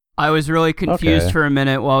 I was really confused for a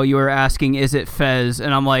minute while you were asking, is it Fez?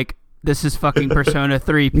 And I'm like, this is fucking Persona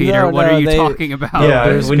 3, Peter. What are you talking about? Yeah,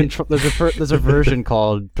 there's a version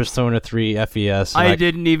called Persona 3 FES. I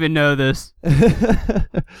didn't even know this.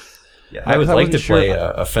 Yeah, I would like to play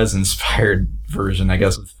a Fez-inspired version, I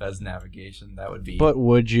guess, with Fez navigation. That would be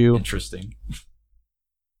would you? Interesting.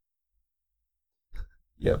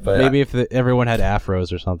 Yeah, but maybe if everyone had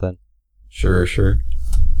afros or something. Sure.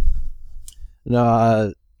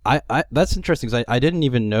 No, I that's interesting because I didn't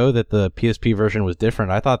even know that the PSP version was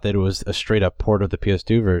different. I thought that it was a straight up port of the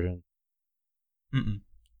PS2 version. Mm-mm.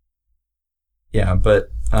 Yeah,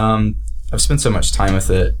 but I've spent so much time with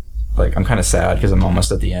it. Like, I'm kind of sad because I'm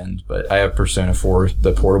almost at the end, but I have Persona 4,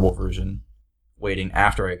 the portable version, waiting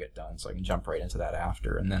after I get done, so I can jump right into that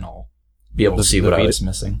after, and then I'll be able to see what I was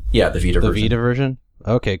missing. Yeah, the Vita version. The Vita version?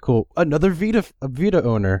 Okay, cool. Another Vita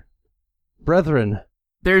owner. Brethren.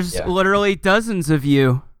 There's literally dozens of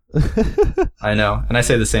you. I know, and I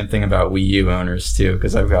say the same thing about Wii U owners, too,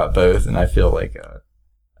 because I've got both, and I feel like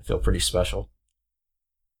I feel pretty special.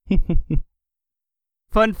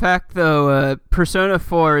 Fun fact, though, Persona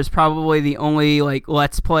 4 is probably the only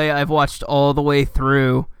Let's Play I've watched all the way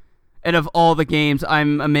through. And of all the games,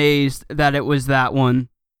 I'm amazed that it was that one.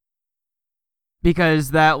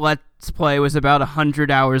 Because that Let's Play was about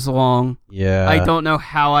 100 hours long. Yeah. I don't know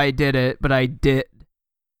how I did it, but I did.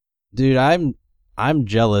 Dude, I'm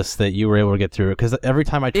jealous that you were able to get through it, because every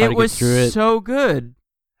time I try to get through it... It was so good.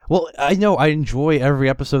 Well, I know, I enjoy every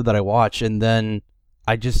episode that I watch, and then...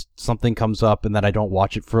 something comes up and then I don't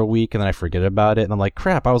watch it for a week and then I forget about it and I'm like,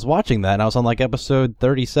 crap, I was watching that and I was on episode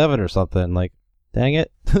 37 or something. Like, dang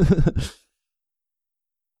it.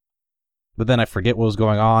 But then I forget what was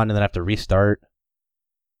going on and then I have to restart.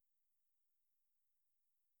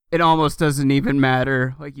 It almost doesn't even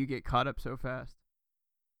matter. You get caught up so fast.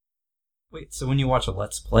 Wait, so when you watch a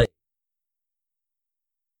Let's Play,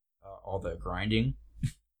 all the grinding?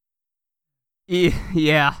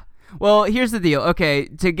 Yeah. Well, here's the deal. Okay,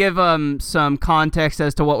 to give some context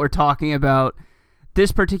as to what we're talking about,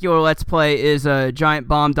 this particular Let's Play is a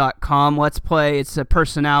GiantBomb.com Let's Play. It's a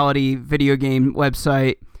personality video game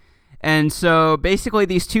website. And so basically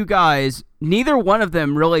these two guys, neither one of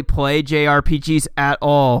them really play JRPGs at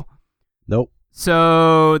all. Nope.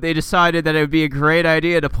 So they decided that it would be a great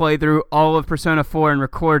idea to play through all of Persona 4 and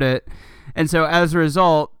record it. And so as a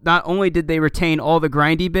result, not only did they retain all the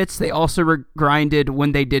grindy bits, they also grinded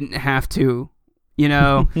when they didn't have to. You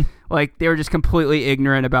know, like they were just completely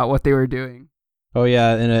ignorant about what they were doing. Oh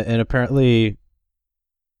yeah, and apparently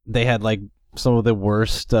they had like some of the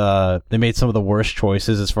worst. They made some of the worst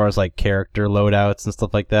choices as far as like character loadouts and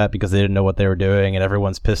stuff like that because they didn't know what they were doing, and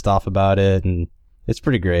everyone's pissed off about it. And it's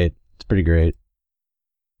pretty great. It's pretty great.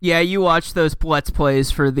 Yeah, you watch those Let's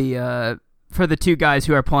Plays for the two guys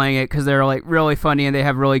who are playing it because they're like really funny and they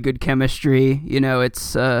have really good chemistry. You know,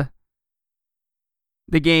 it's the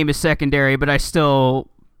game is secondary, but I still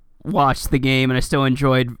watched the game and I still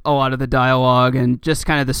enjoyed a lot of the dialogue and just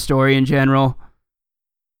kind of the story in general.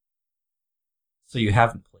 So you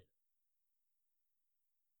haven't played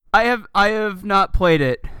it? I have not played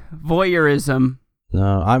it. Voyeurism.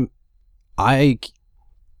 No,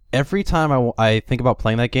 every time I think about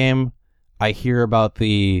playing that game, I hear about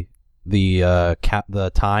the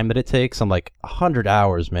time that it takes. I'm like 100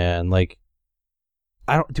 hours, man. Like,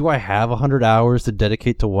 do I have 100 hours to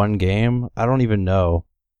dedicate to one game? I don't even know.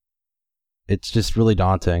 It's just really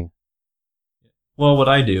daunting. Well, what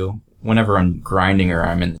I do whenever I'm grinding or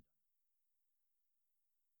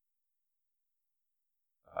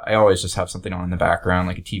I always just have something on in the background,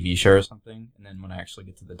 like a TV show or something, and then when I actually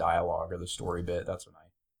get to the dialogue or the story bit, that's when I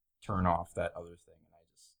turn off that other thing, and I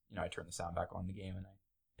just, I turn the sound back on the game, and I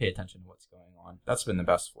pay attention to what's going on. That's been the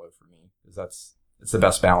best flow for me, because it's the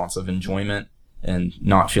best balance of enjoyment and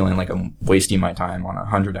not feeling like I'm wasting my time on a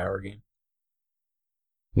 100-hour game.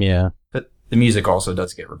 Yeah. But the music also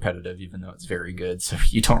does get repetitive, even though it's very good, so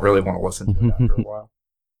you don't really want to listen to it after a while.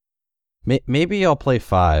 Maybe I'll play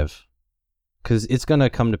 5, because it's going to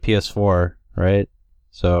come to PS4, right?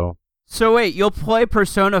 So wait, you'll play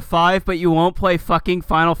Persona 5, but you won't play fucking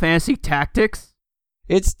Final Fantasy Tactics?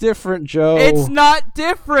 It's different, Joe. It's not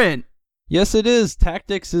different! Yes, it is.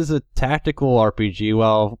 Tactics is a tactical RPG,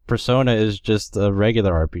 while Persona is just a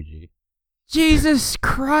regular RPG. Jesus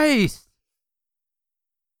Christ!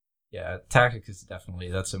 Yeah, Tactics is definitely,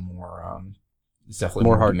 that's a more, it's definitely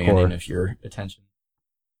more more demanding hardcore of your attention.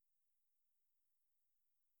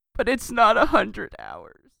 But it's not 100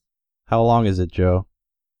 hours. How long is it, Joe?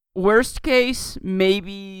 Worst case,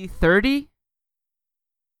 maybe 30?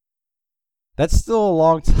 That's still a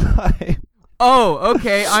long time. Oh,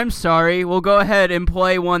 okay, I'm sorry. We'll go ahead and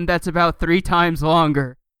play one that's about 3 times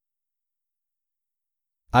longer.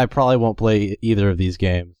 I probably won't play either of these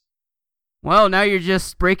games. Well, now you're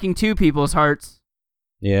just breaking 2 people's hearts.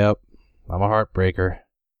 Yep, I'm a heartbreaker.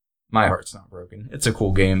 My heart's not broken. It's a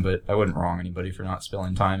cool game, but I wouldn't wrong anybody for not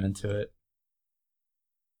spilling time into it.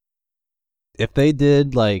 If they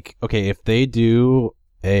did, if they do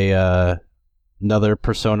another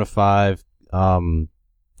Persona 5,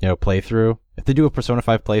 playthrough, if they do a Persona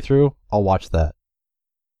 5 playthrough, I'll watch that.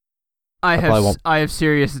 I have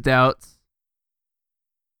serious doubts.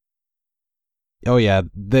 Oh yeah,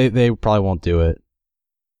 they probably won't do it.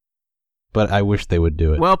 But I wish they would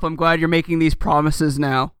do it. Well, I'm glad you're making these promises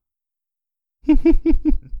now.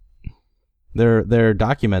 They're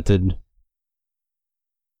documented.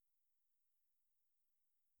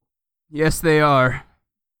 Yes, they are.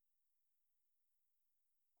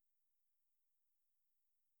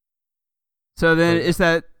 So then, is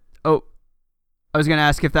that... Oh, I was going to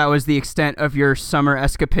ask if that was the extent of your summer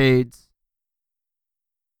escapades.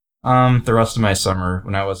 The rest of my summer,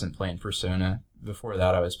 when I wasn't playing Persona, before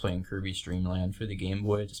that I was playing Kirby's Dream Land for the Game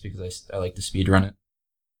Boy, just because I like to speedrun it.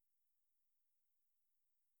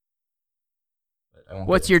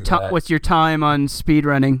 What's your time on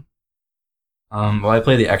speedrunning? Well, I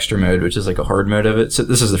play the extra mode, which is like a hard mode of it. So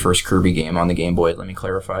this is the first Kirby game on the Game Boy, let me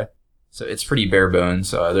clarify. So it's pretty bare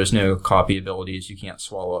bones. There's no copy abilities. You can't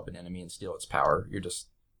swallow up an enemy and steal its power. You're just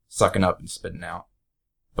sucking up and spitting out.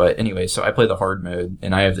 But anyway, so I play the hard mode,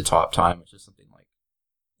 and I have the top time, which is something like,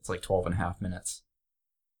 it's like 12.5 minutes.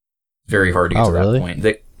 Very hard to get to that point.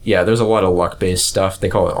 There's a lot of luck-based stuff. They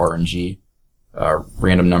call it RNG.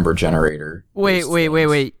 Random number generator.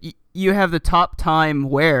 Wait. You have the top time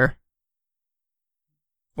where?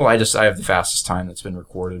 Well, I have the fastest time that's been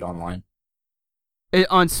recorded online.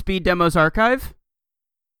 On Speed Demos Archive?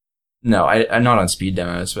 No, I'm not on Speed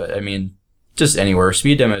Demos, but I mean, just anywhere.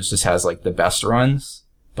 Speed Demos just has like the best runs,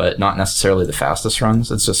 but not necessarily the fastest runs.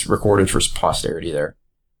 It's just recorded for posterity there.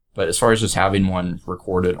 But as far as just having one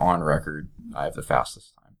recorded on record, I have the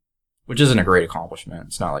fastest time, which isn't a great accomplishment.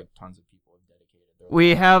 It's not like tons of people have dedicated their life.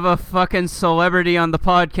 We have a fucking celebrity on the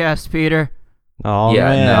podcast, Peter. Oh, yeah,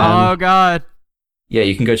 man. Oh, God. Yeah,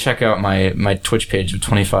 you can go check out my Twitch page with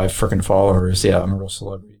 25 freaking followers. Yeah, I'm a real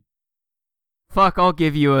celebrity. Fuck, I'll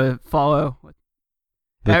give you a follow.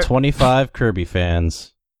 The 25 Kirby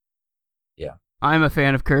fans. Yeah. I'm a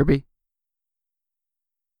fan of Kirby.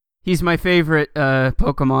 He's my favorite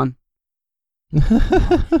Pokemon.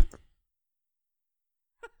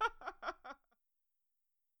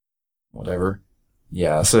 Whatever.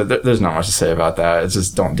 Yeah, so there's not much to say about that. It's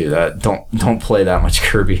just don't do that. Don't play that much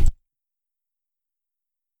Kirby.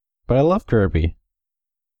 But I love Kirby.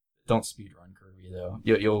 Don't speedrun Kirby though.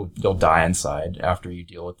 You'll die inside after you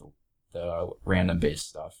deal with the random based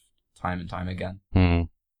stuff time and time again.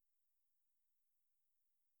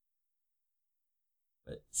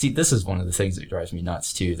 But see, this is one of the things that drives me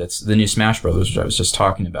nuts too. That's the new Smash Brothers, which I was just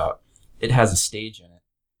talking about. It has a stage in it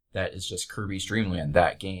that is just Kirby's Dream Land,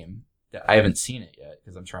 that game. I haven't seen it yet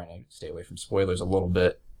because I'm trying to stay away from spoilers a little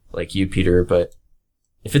bit, like you, Peter. But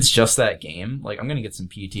if it's just that game, like, I'm gonna get some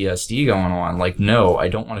PTSD going on. Like, no, I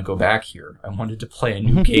don't want to go back here. I wanted to play a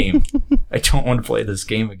new game. I don't want to play this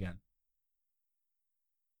game again.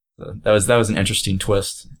 So that was an interesting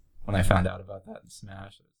twist when I found out about that in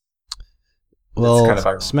Smash. Well, kind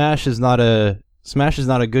of Smash is not a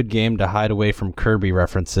good game to hide away from Kirby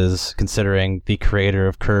references, considering the creator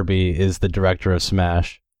of Kirby is the director of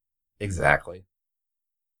Smash. Exactly.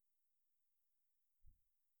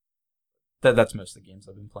 That's most of the games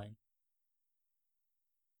I've been playing.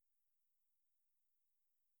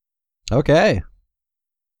 Okay.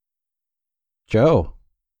 Joe.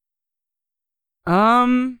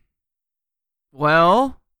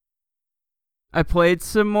 Well, I played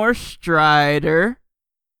some more Strider.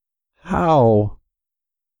 How?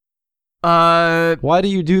 Why do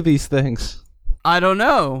you do these things? I don't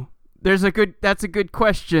know. That's a good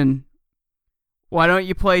question. Why don't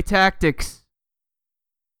you play Tactics?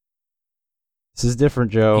 This is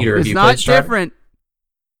different, Joe. Peter, It's not different.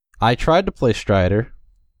 I tried to play Strider.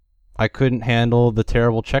 I couldn't handle the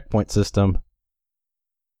terrible checkpoint system,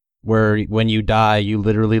 where when you die, you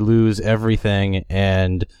literally lose everything,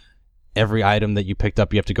 and every item that you picked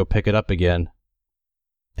up, you have to go pick it up again.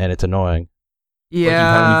 And it's annoying. Yeah. Like, you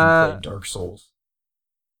haven't even played Dark Souls.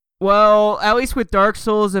 Well, at least with Dark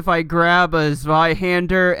Souls, if I grab a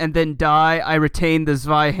Zweihander and then die, I retain the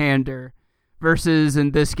Zweihander. Versus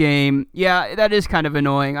in this game, yeah, that is kind of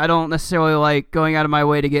annoying. I don't necessarily like going out of my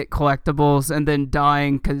way to get collectibles and then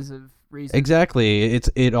dying because of reasons. Exactly.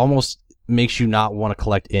 It almost makes you not want to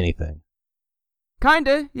collect anything.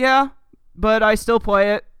 Kinda, yeah. But I still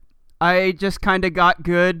play it. I just kinda got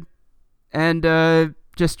good and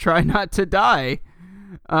just try not to die.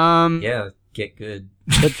 Yeah, get good.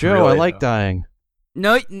 But Joe, Really, I like though. dying.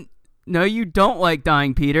 No, you don't like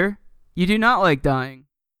dying, Peter. You do not like dying.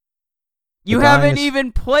 You But dying haven't is-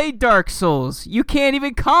 even played Dark Souls. You can't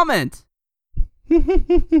even comment.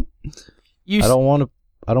 I don't want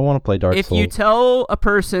to play Dark If Souls. you tell a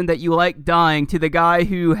person that you like dying to the guy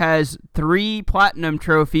who has 3 platinum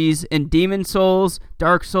trophies in Demon Souls,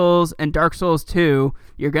 Dark Souls, and Dark Souls 2,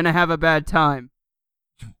 you're gonna have a bad time.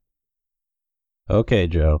 Okay,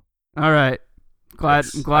 Joe. All right. I'm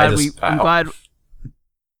glad.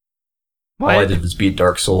 All I did was beat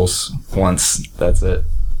Dark Souls once. That's it.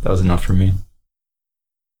 That was enough for me.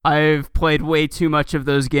 I've played way too much of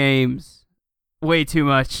those games. Way too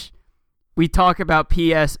much. We talk about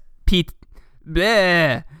PTSD.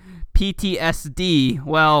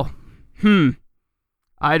 Well,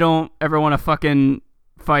 I don't ever want to fucking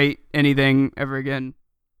fight anything ever again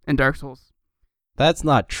in Dark Souls. That's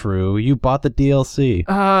not true. You bought the DLC.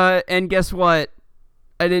 And guess what?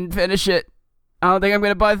 I didn't finish it. I don't think I'm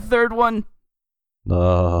gonna buy the third one.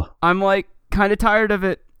 I'm like kind of tired of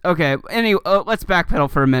it. Okay, anyway, let's backpedal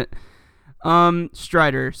for a minute.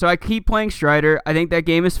 Strider. So I keep playing Strider. I think that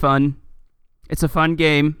game is fun. It's a fun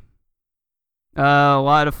game. A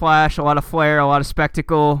lot of flash, a lot of flare, a lot of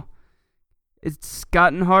spectacle. It's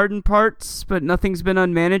gotten hard in parts, but nothing's been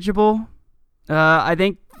unmanageable. I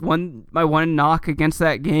think my one knock against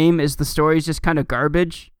that game is the story's just kind of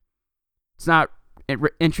garbage. It's not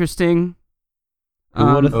interesting. Who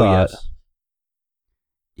would have thought? Yes.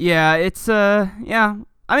 Yeah, it's yeah.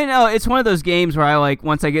 I mean, no, it's one of those games where I like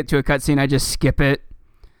once I get to a cutscene, I just skip it,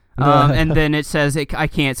 and then it says I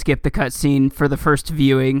can't skip the cutscene for the first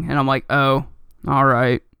viewing, and I'm like, oh, all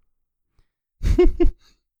right.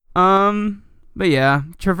 But yeah,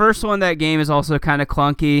 traversal in that game is also kind of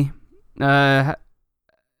clunky. I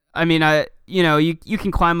mean, you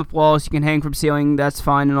can climb up walls, you can hang from ceiling, that's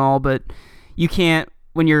fine and all, but you can't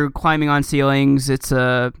when you're climbing on ceilings. It's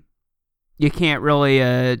you can't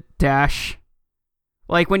really dash.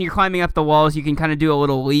 Like when you're climbing up the walls, you can kind of do a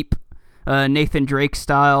little leap, Nathan Drake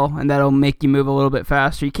style, and that'll make you move a little bit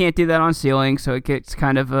faster. You can't do that on ceiling, so it gets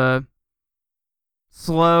kind of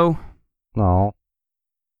slow. No.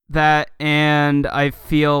 That, and I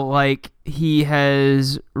feel like he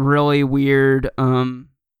has really weird,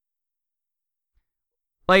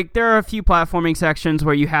 like, there are a few platforming sections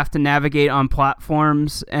where you have to navigate on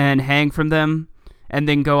platforms and hang from them, and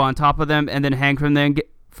then go on top of them, and then hang from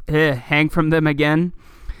them again.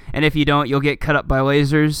 And if you don't, you'll get cut up by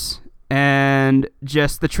lasers. And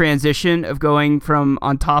just the transition of going from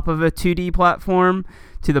on top of a 2D platform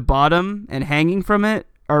to the bottom and hanging from it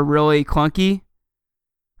are really clunky.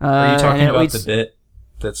 Are you talking about the bit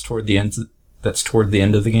that's toward the end? That's toward the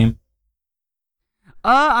end of the game.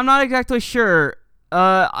 I'm not exactly sure.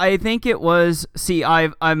 I think it was. See,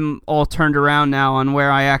 I'm all turned around now on where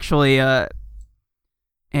I actually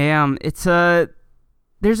am. It's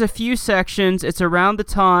there's a few sections. It's around the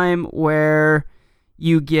time where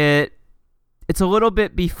you get. It's a little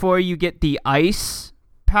bit before you get the ice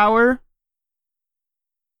power.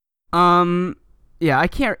 Yeah, I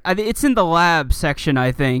can't. It's in the lab section,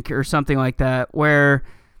 I think, or something like that, where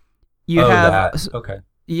you have. That. Okay.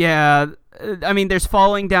 Yeah, I mean, there's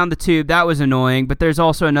falling down the tube. That was annoying, but there's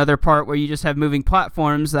also another part where you just have moving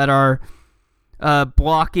platforms that are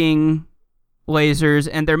blocking lasers,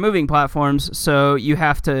 and they're moving platforms, so you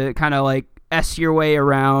have to kind of like S your way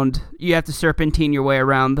around. You have to serpentine your way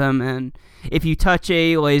around them, and if you touch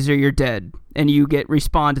a laser, you're dead, and you get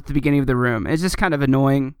respawned at the beginning of the room. It's just kind of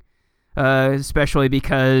annoying. Especially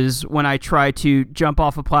because when I try to jump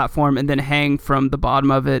off a platform and then hang from the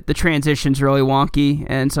bottom of it, the transition's really wonky,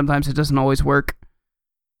 and sometimes it doesn't always work.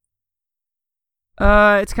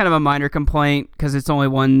 It's kind of a minor complaint, because it's only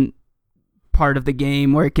one part of the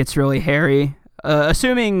game where it gets really hairy.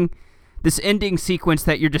 Assuming this ending sequence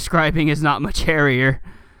that you're describing is not much hairier.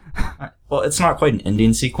 Well, it's not quite an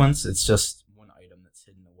ending sequence, it's just one item that's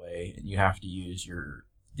hidden away, and you have to use your...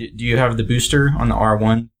 Do you have the booster on the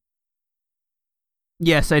R1?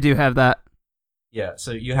 Yes, I do have that. Yeah, so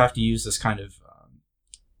you have to use this kind of...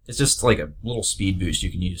 it's just like a little speed boost you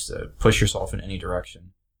can use to push yourself in any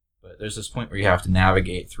direction. But there's this point where you have to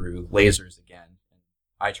navigate through lasers again.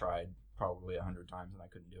 I tried probably 100 times and I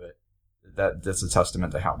couldn't do it. That's a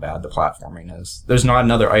testament to how bad the platforming is. There's not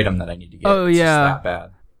another item that I need to get. Oh, it's yeah. just that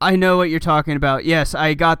bad. I know what you're talking about. Yes,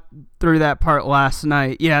 I got through that part last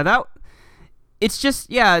night. Yeah, it's just,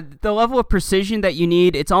 the level of precision that you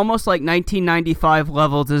need, it's almost like 1995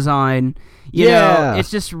 level design. You know, it's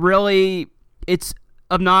just really, it's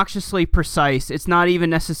obnoxiously precise. It's not even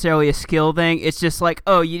necessarily a skill thing. It's just like,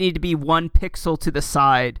 oh, you need to be 1 pixel to the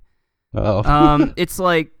side. Oh. It's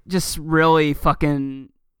like just really fucking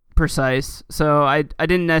precise. So I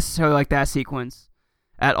didn't necessarily like that sequence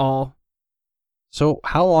at all. So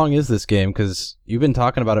how long is this game? Because you've been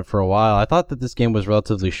talking about it for a while. I thought that this game was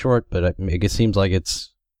relatively short, but it seems like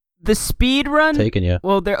it's the speed run taking you.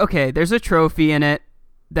 Well, there's a trophy in it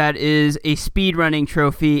that is a speed running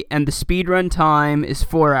trophy, and the speed run time is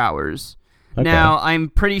 4 hours. Okay. Now, I'm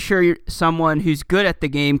pretty sure someone who's good at the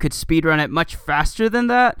game could speed run it much faster than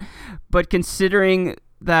that, but considering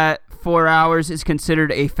that 4 hours is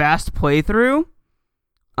considered a fast playthrough,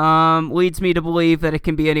 leads me to believe that it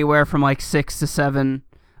can be anywhere from like 6 to 7,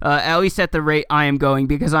 at least at the rate I am going,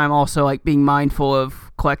 because I'm also like being mindful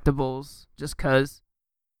of collectibles, just because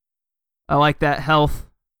I like that health.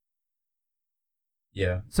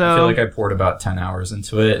 Yeah, so I feel like I poured about 10 hours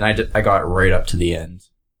into it, and I got right up to the end,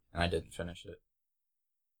 and I didn't finish it.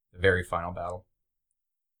 The very final battle.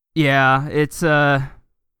 Yeah, it's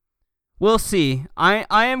we'll see. I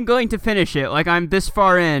am going to finish it. Like, I'm this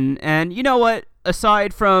far in, and you know what?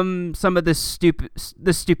 Aside from some of the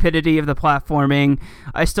stupidity of the platforming,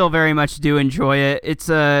 I still very much do enjoy it. It's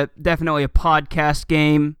definitely a podcast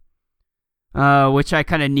game, which I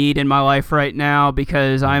kind of need in my life right now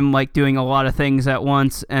because I'm like doing a lot of things at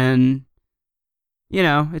once, and you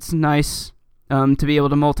know, it's nice to be able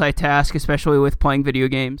to multitask, especially with playing video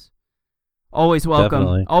games. Always welcome.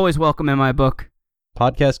 Definitely. Always welcome in my book.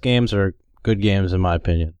 Podcast games are good games, in my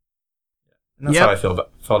opinion. And that's how I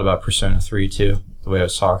felt about Persona 3, too. The way I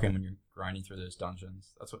was talking when you're grinding through those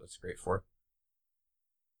dungeons. That's what it's great for.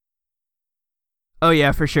 Oh,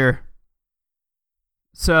 yeah, for sure.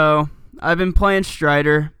 So, I've been playing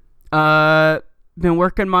Strider. Been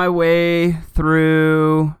working my way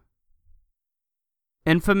through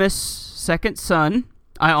Infamous Second Son.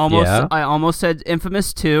 I almost said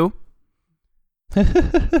Infamous 2.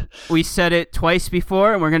 We said it twice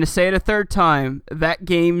before, and we're going to say it a third time. That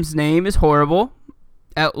game's name is horrible,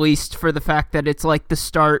 at least for the fact that it's like the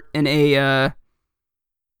start in a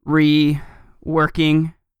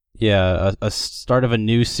reworking. Yeah, a start of a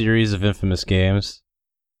new series of Infamous games.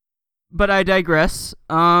 But I digress.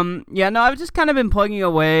 I've just kind of been plugging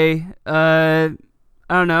away. I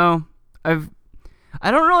don't know.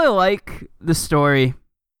 I don't really like the story.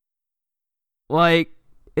 Like,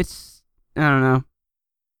 it's, I don't know.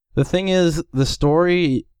 The thing is, the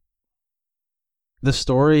story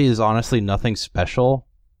is honestly nothing special.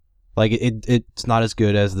 Like, it's not as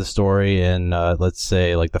good as the story in, let's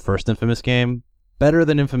say, like the first Infamous game. Better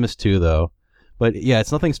than Infamous 2, though. But yeah,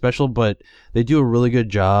 it's nothing special, but they do a really good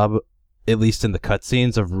job, at least in the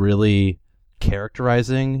cutscenes, of really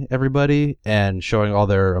characterizing everybody and showing all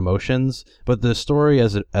their emotions. But the story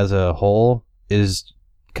as a whole is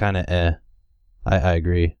kind of eh. I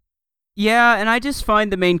agree. Yeah, and I just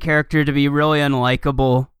find the main character to be really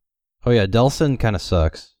unlikable. Oh yeah, Delsin kind of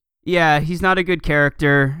sucks. Yeah, he's not a good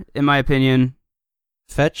character, in my opinion.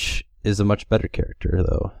 Fetch is a much better character,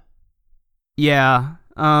 though. Yeah,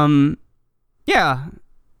 yeah.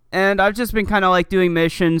 And I've just been kind of like doing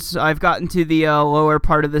missions. I've gotten to the lower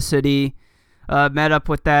part of the city, met up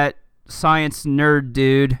with that science nerd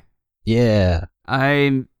dude. Yeah.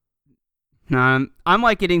 I'm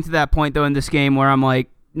like getting to that point, though, in this game where I'm like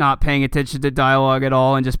not paying attention to dialogue at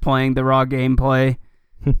all and just playing the raw gameplay.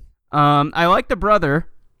 I like the brother.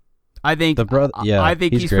 I think the brother. Yeah, I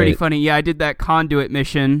think he's pretty funny. Yeah, I did that conduit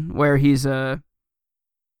mission where he's trying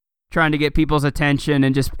to get people's attention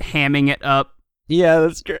and just hamming it up. Yeah,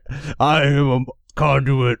 that's great. I am a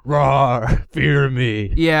conduit. Raw, fear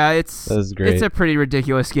me. Yeah, it's a pretty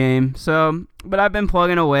ridiculous game. So, but I've been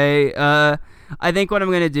plugging away. I think what I'm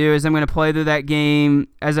gonna do is I'm gonna play through that game,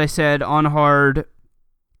 as I said, on hard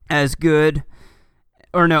as good,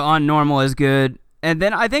 or no, on normal as good. And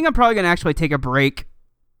then I think I'm probably going to actually take a break.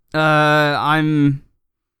 I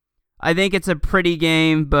think it's a pretty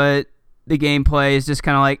game, but the gameplay is just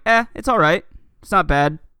kind of like, it's all right. It's not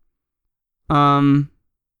bad.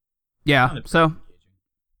 Yeah, so.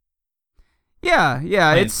 Yeah,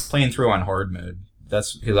 it's playing through on hard mode.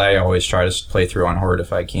 That's because I always try to play through on hard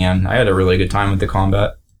if I can. I had a really good time with the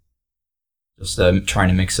combat. Just trying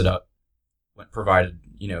to mix it up. Provided,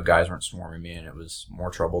 guys weren't swarming me and it was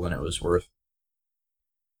more trouble than it was worth.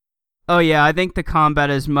 Oh yeah, I think the combat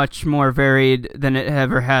is much more varied than it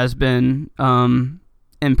ever has been,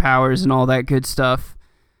 in powers and all that good stuff.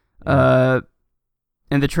 And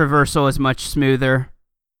the traversal is much smoother.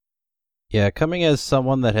 Yeah, coming as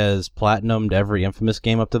someone that has platinumed every Infamous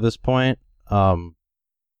game up to this point,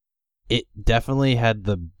 it definitely had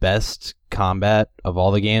the best combat of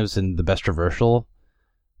all the games and the best traversal,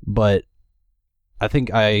 but I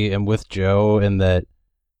think I am with Joe in that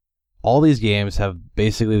all these games have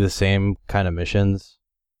basically the same kind of missions,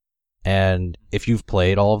 and if you've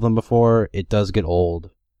played all of them before, it does get old.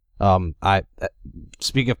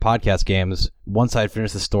 Speaking of podcast games, once I'd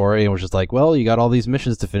finished the story and was just like, well, you got all these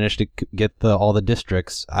missions to finish to get all the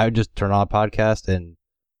districts, I would just turn on a podcast and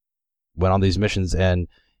went on these missions, and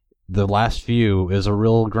the last few is a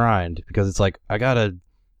real grind because it's like, I gotta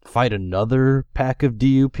fight another pack of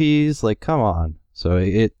DUPs, like, come on. So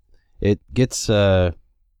it gets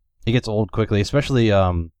old quickly, especially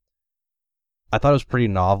I thought it was pretty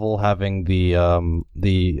novel having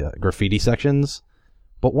the graffiti sections,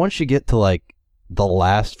 but once you get to like the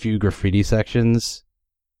last few graffiti sections,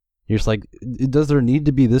 you're just like, does there need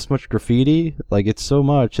to be this much graffiti? Like, it's so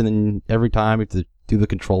much, and then every time you have to do the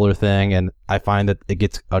controller thing, and I find that it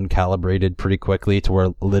gets uncalibrated pretty quickly to where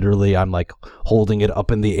literally I'm like holding it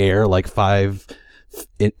up in the air like 5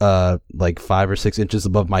 or 6 inches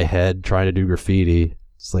above my head trying to do graffiti.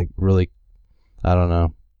 It's like really, I don't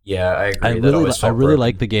know. Yeah, I agree. I really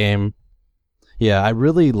like the game. Yeah, I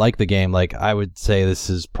really like the game. Like, I would say this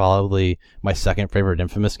is probably my second favorite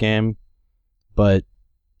Infamous game, but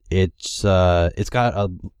it's got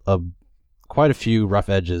a quite a few rough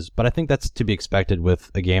edges. But I think that's to be expected with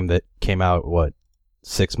a game that came out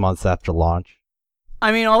 6 months after launch.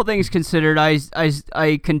 I mean, all things considered,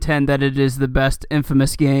 I contend that it is the best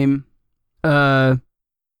Infamous game. Yeah.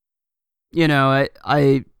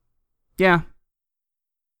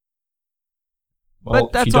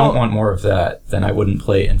 Well, if you don't want more of that, then I wouldn't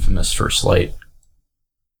play Infamous First Light.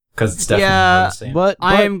 Because it's definitely not the same. But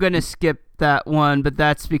I am going to skip that one, but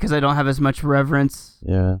that's because I don't have as much reverence.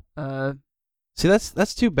 Yeah. See,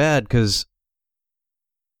 that's too bad, because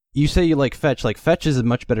you say you like Fetch. Like, Fetch is a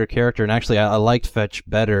much better character, and actually I liked Fetch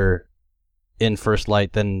better in First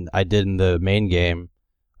Light than I did in the main game.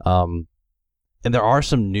 And there are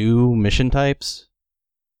some new mission types.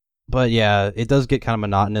 But yeah, it does get kind of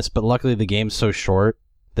monotonous, but luckily the game's so short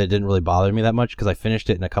that it didn't really bother me that much because I finished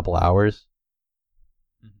it in a couple hours.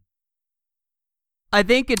 I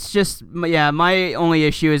think it's just, my only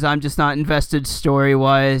issue is I'm just not invested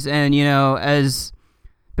story-wise, and, as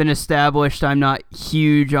been established. I'm not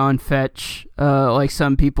huge on fetch like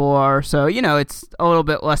some people are, so it's a little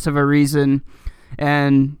bit less of a reason.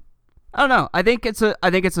 And I don't know. I think it's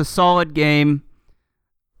a solid game,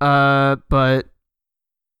 but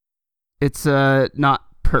it's not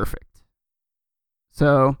perfect.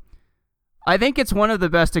 So I think it's one of the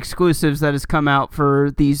best exclusives that has come out for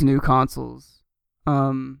these new consoles.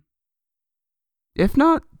 If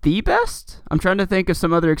not the best. I'm trying to think of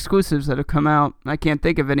some other exclusives that have come out. I can't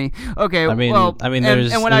think of any. Okay, and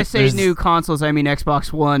when I say new consoles, I mean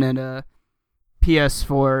Xbox One and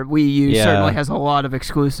PS4. Wii U certainly has a lot of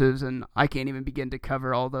exclusives, and I can't even begin to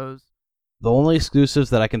cover all those. The only exclusives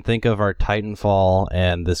that I can think of are Titanfall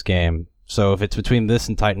and this game. So if it's between this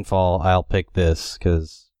and Titanfall, I'll pick this,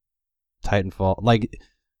 because Titanfall, like,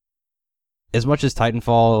 as much as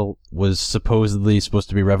Titanfall was supposedly supposed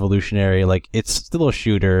to be revolutionary, like, it's still a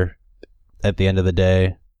shooter at the end of the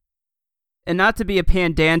day. And not to be a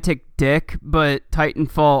pedantic dick, but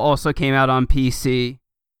Titanfall also came out on PC.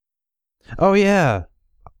 Oh, yeah.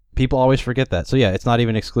 People always forget that. So, yeah, it's not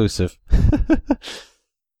even exclusive.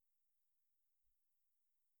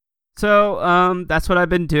 So, that's what I've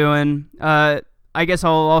been doing. I guess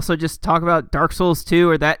I'll also just talk about Dark Souls 2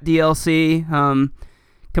 or that DLC.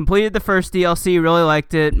 Completed the first DLC, really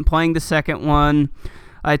liked it, and playing the second one.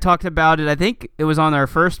 I talked about it, I think it was on our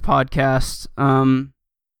first podcast.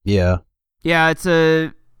 Yeah. Yeah, it's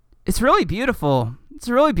really beautiful. It's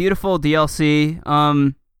a really beautiful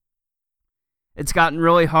DLC. It's gotten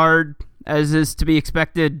really hard, as is to be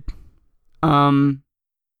expected. But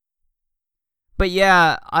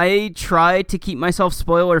yeah, I try to keep myself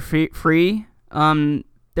spoiler free. There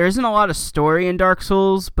isn't a lot of story in Dark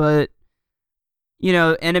Souls, but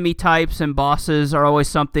enemy types and bosses are always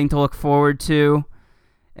something to look forward to.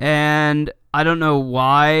 And I don't know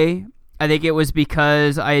why. I think it was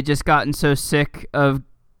because I had just gotten so sick of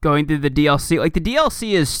going through the DLC. Like, the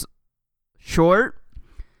DLC is short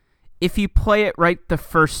if you play it right the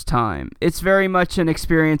first time. It's very much an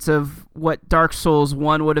experience of what Dark Souls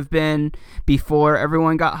 1 would have been before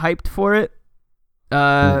everyone got hyped for it.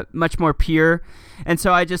 Much more pure. And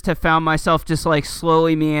so I just have found myself just like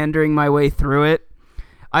slowly meandering my way through it.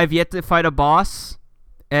 I've yet to fight a boss,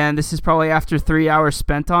 and this is probably after 3 hours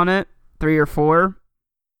spent on it, 3 or 4.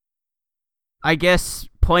 I guess,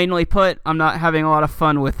 plainly put, I'm not having a lot of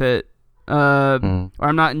fun with it, or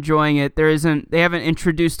I'm not enjoying it. They haven't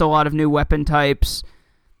introduced a lot of new weapon types.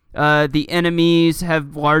 The enemies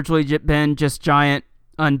have largely been just giant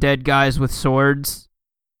undead guys with swords.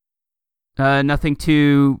 Nothing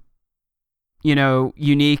too,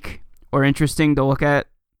 unique or interesting to look at.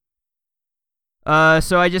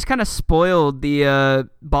 So I just kind of spoiled the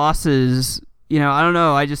bosses. I don't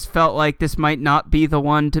know. I just felt like this might not be the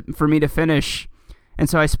one for me to finish. And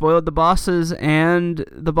so I spoiled the bosses, and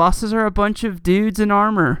the bosses are a bunch of dudes in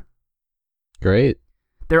armor. Great.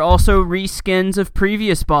 They're also reskins of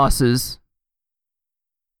previous bosses.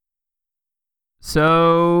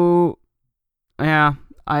 So, yeah,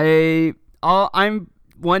 one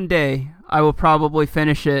day I will probably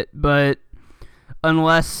finish it, but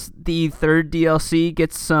unless the third DLC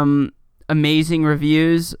gets some amazing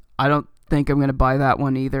reviews, I don't think I'm going to buy that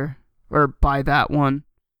one either. Or buy that one.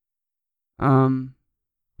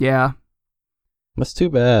 Yeah. That's too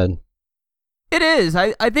bad. It is.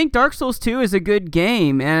 I think Dark Souls 2 is a good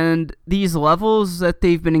game, and these levels that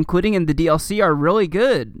they've been including in the DLC are really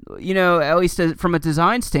good, at least from a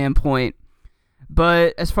design standpoint.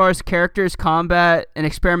 But as far as characters, combat, and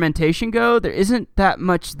experimentation go, there isn't that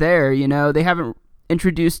much there, They haven't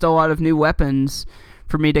introduced a lot of new weapons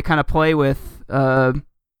for me to kind of play with.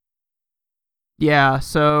 Yeah,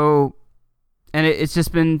 so... And it's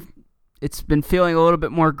been feeling a little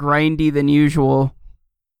bit more grindy than usual.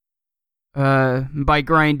 By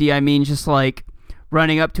grindy, I mean just like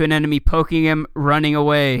running up to an enemy, poking him, running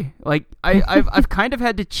away. Like, I've kind of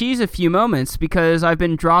had to cheese a few moments because I've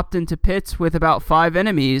been dropped into pits with about 5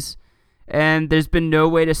 enemies, and there's been no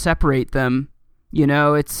way to separate them.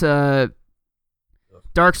 It's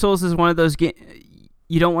Dark Souls is one of those games.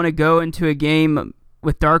 You don't want to go into a game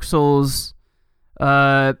with Dark Souls.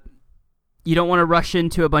 You don't want to rush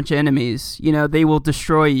into a bunch of enemies. They will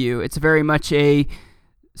destroy you. It's very much a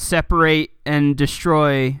separate and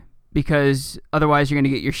destroy, because otherwise you're going to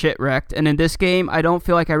get your shit wrecked. And in this game, I don't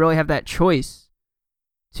feel like I really have that choice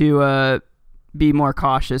to be more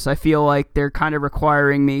cautious. I feel like they're kind of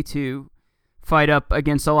requiring me to fight up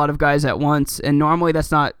against a lot of guys at once, and normally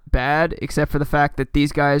that's not bad, except for the fact that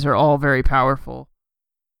these guys are all very powerful.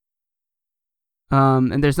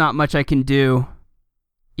 And there's not much I can do,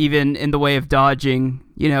 even in the way of dodging.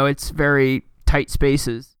 It's very tight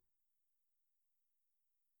spaces.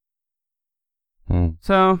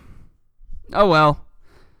 So, oh well.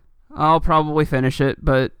 I'll probably finish it,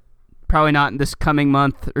 but probably not in this coming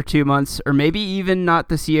month or 2 months, or maybe even not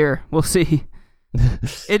this year. We'll see.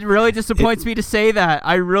 It really disappoints me to say that.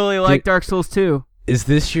 I really like Dark Souls 2. Is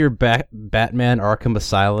this your Batman Arkham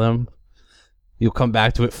Asylum? You'll come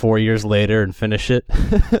back to it 4 years later and finish it?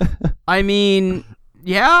 I mean,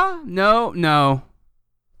 yeah, no.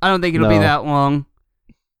 I don't think it'll be that long.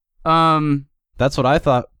 That's what I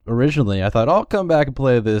thought originally. I thought, I'll come back and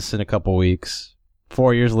play this in a couple weeks.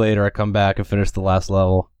 4 years later, I come back and finish the last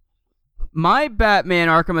level. My Batman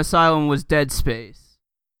Arkham Asylum was Dead Space.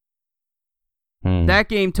 That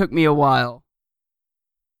game took me a while.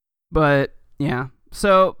 But, yeah.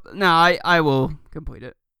 So, no, I will complete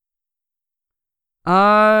it.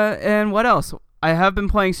 And what else? I have been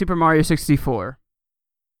playing Super Mario 64.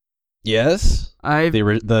 Yes?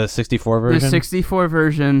 The 64 version? The 64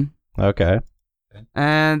 version. Okay.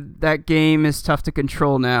 And that game is tough to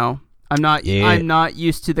control now. I'm not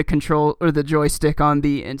used to the control or the joystick on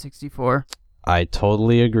the N64. I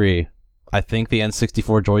totally agree. I think the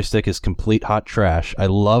N64 joystick is complete hot trash. I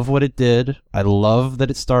love what it did. I love that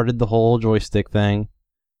it started the whole joystick thing.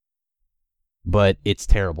 But it's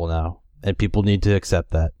terrible now. And people need to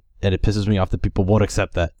accept that. And it pisses me off that people won't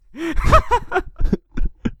accept that.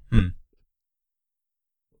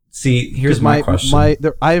 See, here's my question.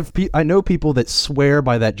 I know people that swear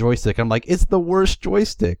by that joystick. I'm like, it's the worst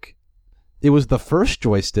joystick. It was the first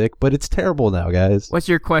joystick, but it's terrible now, guys. What's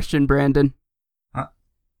your question, Brandon?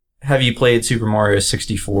 Have you played Super Mario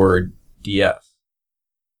 64 DS?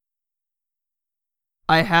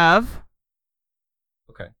 I have.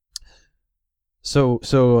 Okay.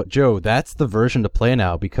 So Joe, that's the version to play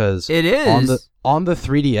now because it is on the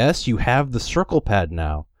 3DS you have the circle pad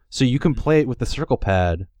now, so you can play it with the circle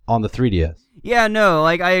pad on the 3DS. Yeah, no,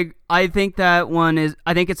 like I think that one is.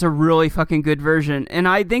 I think it's a really fucking good version, and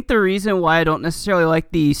I think the reason why I don't necessarily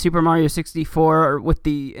like the Super Mario 64 with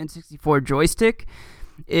the N64 joystick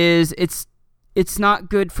is it's not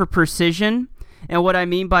good for precision. And what I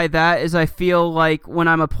mean by that is I feel like when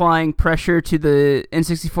I'm applying pressure to the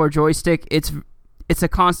N64 joystick, it's a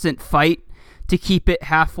constant fight to keep it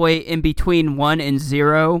halfway in between 1 and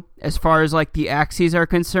 0 as far as like the axes are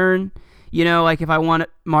concerned. You know, like if I want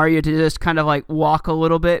Mario to just kind of like walk a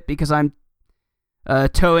little bit because I'm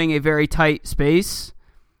towing a very tight space,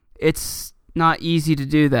 it's not easy to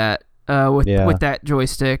do that with that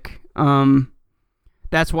joystick.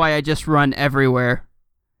 That's why I just run everywhere.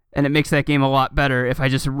 And it makes that game a lot better if I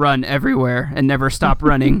just run everywhere and never stop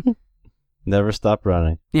running. Never stop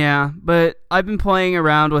running. Yeah, but I've been playing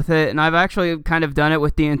around with it, and I've actually kind of done it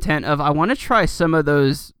with the intent of I want to try some of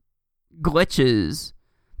those glitches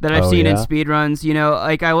that I've seen in speedruns. You know,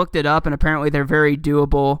 like I looked it up, and apparently they're very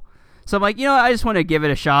doable. So I'm like, you know, I just want to give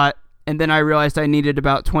it a shot. And then I realized I needed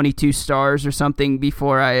about 22 stars or something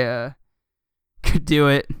before I could do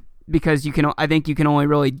it. Because I think you can only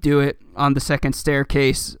really do it on the second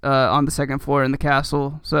staircase, on the second floor in the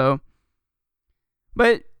castle. So,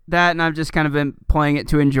 but that, and I've just kind of been playing it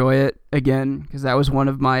to enjoy it again, because that was one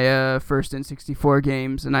of my first N64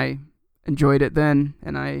 games, and I enjoyed it then,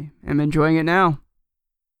 and I am enjoying it now.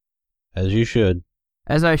 As you should.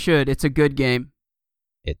 As I should. It's a good game.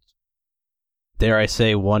 It's, dare I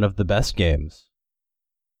say, one of the best games.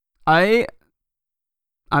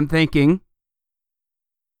 I'm thinking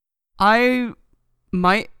I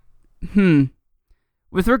might,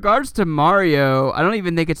 with regards to Mario, I don't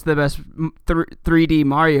even think it's the best 3D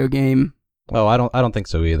Mario game. Oh, I don't think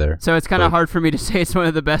so either. So it's kind of hard for me to say it's one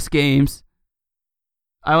of the best games.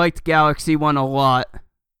 I liked Galaxy 1 a lot.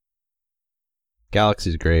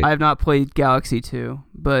 Galaxy's great. I have not played Galaxy 2,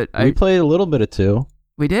 but we played a little bit of 2.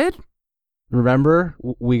 We did? Remember?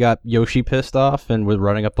 We got Yoshi pissed off and was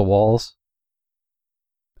running up the walls.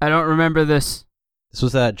 I don't remember this. This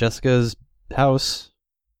was at Jessica's house,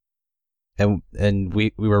 and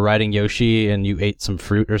we were riding Yoshi, and you ate some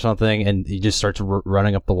fruit or something, and he just starts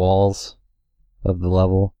running up the walls of the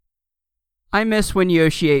level. I miss when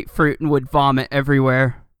Yoshi ate fruit and would vomit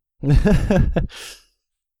everywhere. That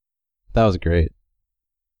was great.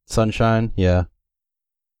 Sunshine, yeah.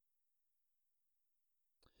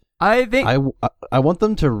 I think I want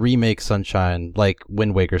them to remake Sunshine, like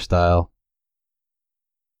Wind Waker style.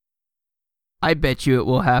 I bet you it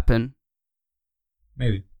will happen.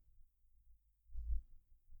 Maybe.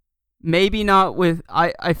 Maybe not with...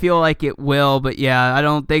 I feel like it will, but yeah, I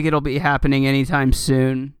don't think it'll be happening anytime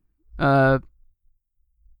soon. But,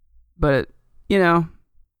 you know,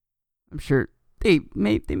 I'm sure they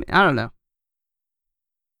may... I don't know.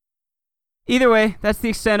 Either way, that's the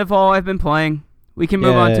extent of all I've been playing. We can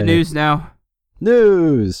move on to news now.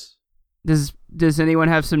 News! Does Does anyone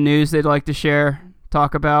have some news they'd like to share,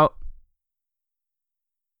 talk about?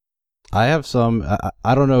 I have some.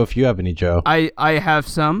 I don't know if you have any, Joe. I have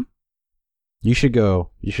some. You should go.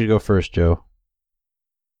 You should go first, Joe.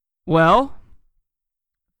 Well,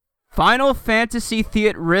 Final Fantasy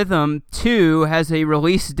Theatrhythm 2 has a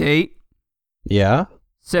release date. Yeah?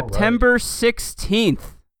 September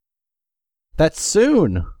 16th. That's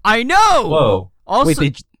soon. I know! Whoa.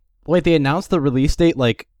 Also, Wait, they announced the release date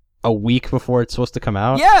like a week before it's supposed to come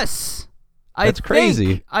out? yes! That's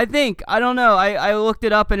crazy. I don't know. I looked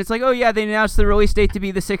it up and it's like, oh yeah, they announced the release date to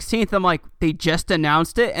be the 16th. I'm like, they just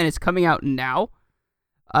announced it and it's coming out now?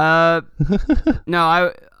 No,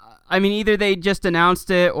 I mean, either they just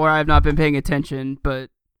announced it or I've not been paying attention,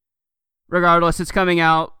 but regardless, it's coming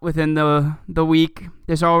out within the week.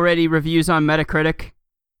 There's already reviews on Metacritic.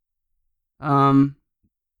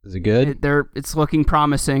 Is it good? It's looking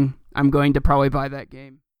promising. I'm going to probably buy that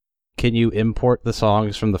game. Can you import the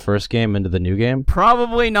songs from the first game into the new game?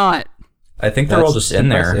 Probably not. I think they're all just in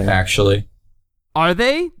there, actually. Are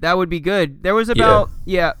they? That would be good. There was about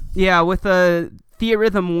yeah with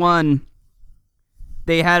Theatrhythm 1,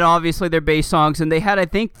 they had obviously their base songs, and they had I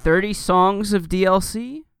think 30 songs of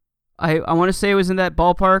DLC. I want to say it was in that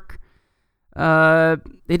ballpark.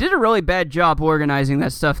 They did a really bad job organizing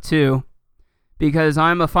that stuff too, because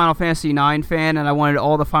I'm a Final Fantasy IX fan and I wanted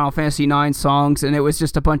all the Final Fantasy IX songs, and it was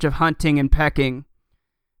just a bunch of hunting and pecking.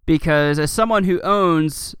 Because as someone who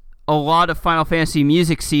owns a lot of Final Fantasy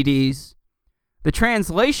music CDs, the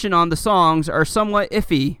translation on the songs are somewhat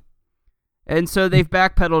iffy. And so they've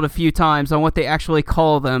backpedaled a few times on what they actually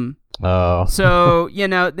call them. Oh. So,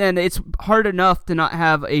 then it's hard enough to not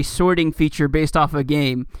have a sorting feature based off a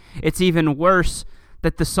game. It's even worse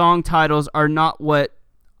that the song titles are not what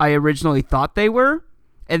I originally thought they were,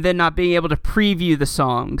 and then not being able to preview the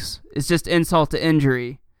songs is just insult to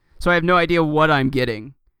injury. So I have no idea what I'm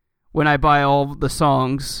getting when I buy all the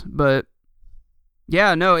songs. But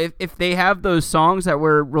yeah, no, if they have those songs that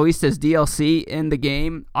were released as DLC in the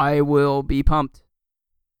game, I will be pumped.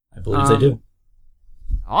 I believe they do.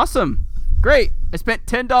 Awesome. Great. I spent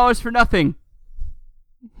 $10 for nothing.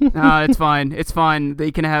 Nah, it's fine. It's fine.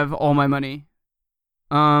 They can have all my money.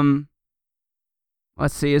 Let's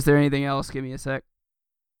see. Is there anything else? Give me a sec.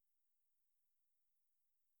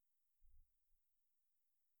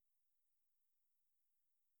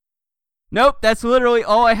 Nope. That's literally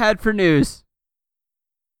all I had for news.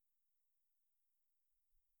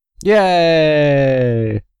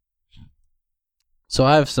 Yay! So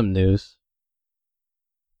I have some news.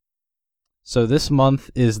 So this month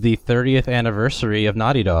is the 30th anniversary of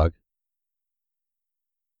Naughty Dog.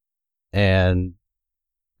 And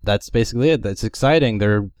that's basically it. That's exciting.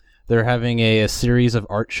 They're having a series of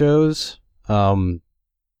art shows. I'll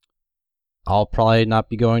probably not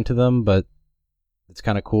be going to them, but it's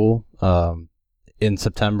kind of cool. In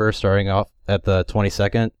September, starting off at the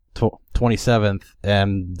 27th,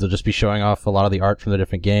 and they'll just be showing off a lot of the art from the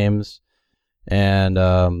different games. And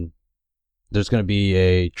there's going to be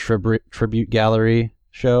a tribute gallery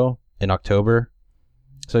show in October.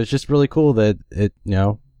 So it's just really cool that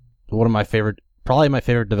probably my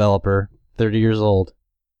favorite developer, 30 years old.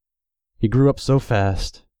 He grew up so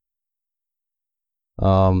fast.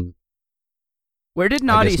 Where did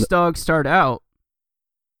Naughty Dog start out?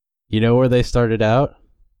 You know where they started out?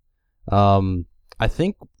 I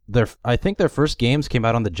think their first games came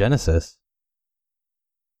out on the Genesis.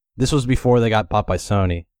 This was before they got bought by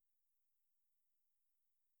Sony.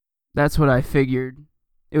 That's what I figured.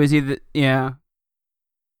 It was either I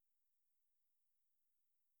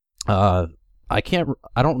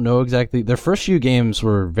don't know exactly. Their first few games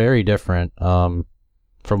were very different from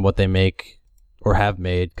what they make or have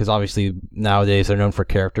made, because obviously nowadays they're known for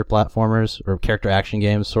character platformers or character action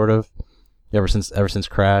games, sort of, ever since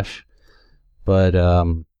Crash. But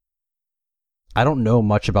I don't know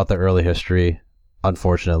much about the early history,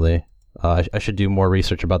 unfortunately. I should do more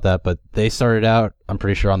research about that, but they started out, I'm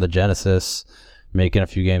pretty sure, on the Genesis, making a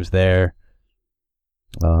few games there.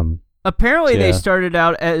 Apparently, they started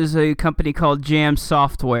out as a company called Jam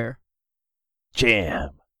Software. Jam.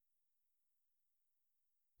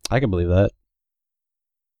 I can believe that.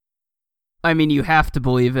 I mean, you have to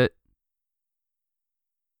believe it.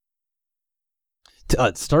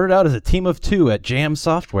 It started out as a team of 2 at Jam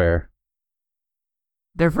Software.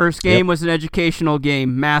 Their first game was an educational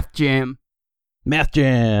game, Math Jam. Math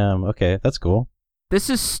Jam. Okay, that's cool. This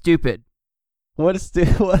is stupid. What's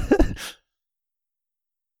stupid?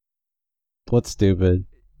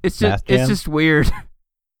 It's just weird.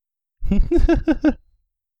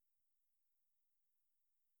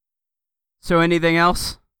 So anything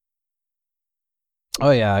else?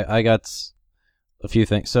 Oh yeah, I got a few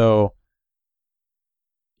things. So,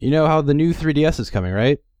 you know how the new 3DS is coming,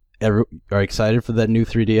 right? Are you excited for that new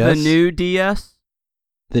 3DS? The new DS?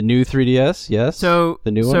 The new 3DS, yes. So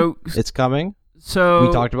the new one, it's coming. So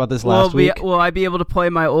we talked about this last week. Will I be able to play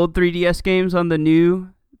my old 3DS games on the new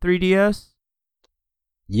 3DS?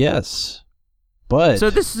 Yes, but so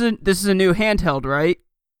this is a new handheld, right?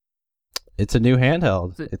 It's a new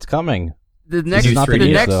handheld. It's coming. The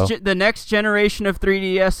next generation of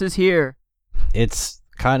 3DS is here. It's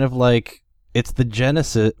kind of like it's the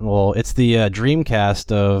Genesis. Well, it's the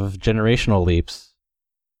Dreamcast of generational leaps.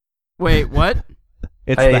 Wait, what?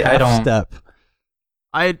 It's the half step.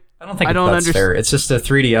 I don't think that's fair. It's just a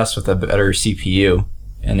 3DS with a better CPU,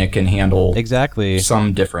 and it can handle exactly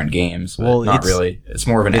some different games. But well, not really. It's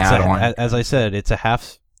more of an add-on. As I said, it's a half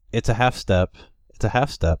step. It's a half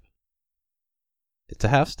step.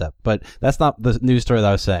 But that's not the news story that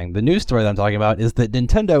I was saying. The news story that I'm talking about is that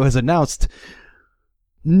Nintendo has announced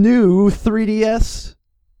new 3DS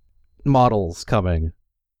models coming.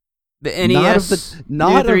 The NES,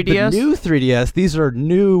 not of the new 3DS. These are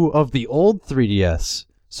new of the old 3DS.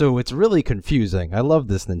 So it's really confusing. I love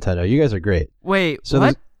this, Nintendo. You guys are great. Wait, so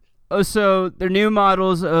what? Oh, so they're new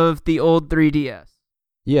models of the old 3DS.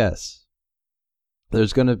 Yes.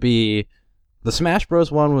 There's going to be... The Smash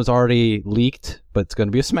Bros. One was already leaked, but it's going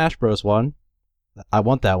to be a Smash Bros. One. I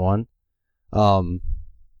want that one.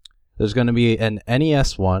 There's going to be an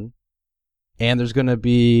NES one, and there's going to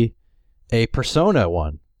be a Persona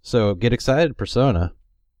one. So get excited, Persona.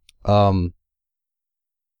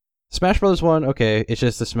 Smash Brothers one, okay, it's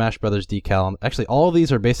just the Smash Brothers decal. Actually, all of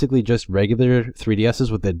these are basically just regular 3DSs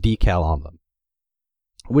with a decal on them.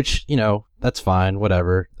 Which, you know, that's fine,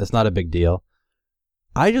 whatever. That's not a big deal.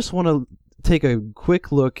 I just want to take a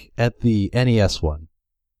quick look at the NES one.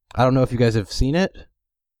 I don't know if you guys have seen it.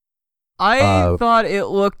 I thought it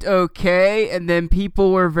looked okay, and then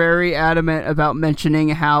people were very adamant about mentioning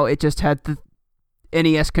how it just had the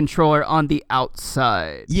NES controller on the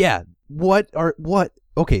outside. Yeah. What?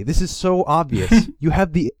 Okay, this is so obvious.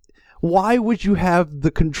 Why would you have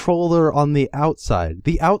the controller on the outside?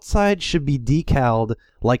 The outside should be decaled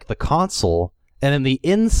like the console, and then the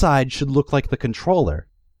inside should look like the controller.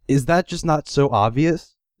 Is that just not so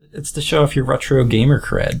obvious? It's to show off your retro gamer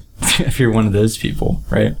cred, if you're one of those people,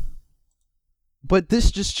 right? But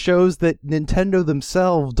this just shows that Nintendo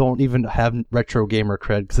themselves don't even have retro gamer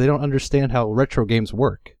cred because they don't understand how retro games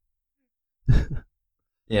work.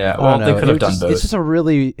 Yeah, well, they could have done both. It's just a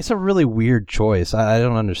really weird choice. I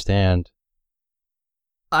don't understand.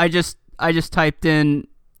 I just typed in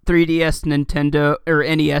 3DS Nintendo or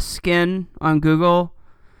NES skin on Google.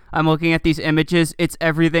 I'm looking at these images. It's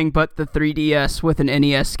everything but the 3DS with an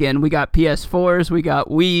NES skin. We got PS4s, we got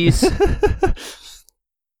Wii's.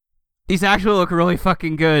 These actually look really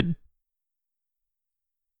fucking good.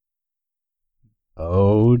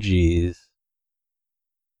 Oh, jeez.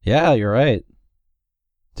 Yeah, you're right.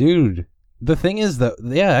 Dude, the thing is that,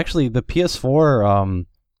 actually, the PS4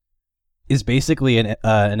 is basically an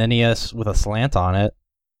NES with a slant on it.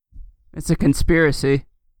 It's a conspiracy.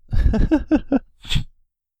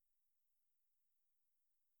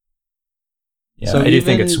 Yeah, so I do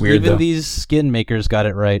think it's weird, even though. These skin makers got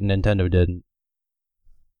it right, and Nintendo didn't.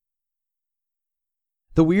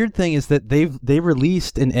 The weird thing is that they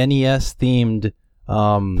released an NES-themed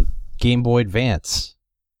Game Boy Advance,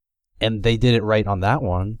 and they did it right on that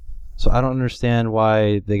one. So I don't understand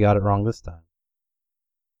why they got it wrong this time.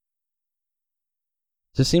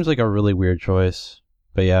 Just seems like a really weird choice.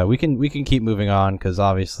 But yeah, we can keep moving on, because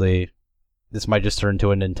obviously this might just turn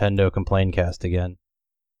into a Nintendo complain cast again.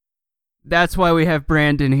 That's why we have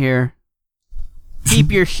Brandon here.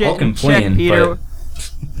 Keep your shit in check, Peter.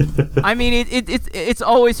 I mean, it's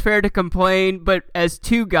always fair to complain, but as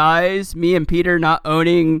two guys, me and Peter not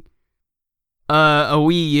owning a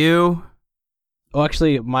Wii U. Well,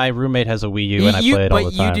 actually, my roommate has a Wii U, and I play it all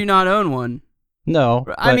the time. But you do not own one. No,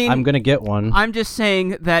 I mean, I'm going to get one. I'm just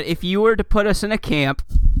saying that if you were to put us in a camp,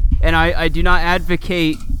 and I do not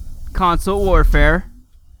advocate console warfare,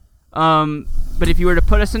 but if you were to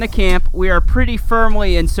put us in a camp, we are pretty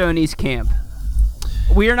firmly in Sony's camp.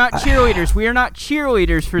 We are not cheerleaders. We are not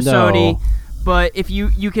cheerleaders for Sony, but if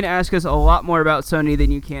you can ask us a lot more about Sony than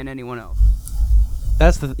you can anyone else.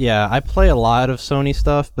 I play a lot of Sony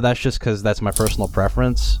stuff, but that's just because that's my personal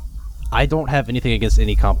preference. I don't have anything against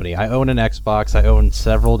any company. I own an Xbox. I own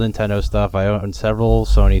several Nintendo stuff. I own several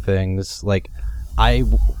Sony things. Like, I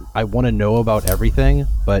want to know about everything,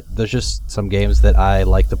 but there's just some games that I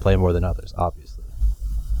like to play more than others, obviously.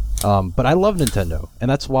 But I love Nintendo,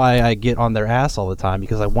 and that's why I get on their ass all the time,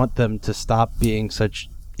 because I want them to stop being such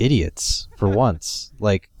idiots for once.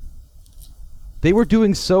 Like, They were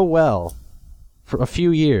doing so well for a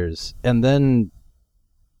few years, and then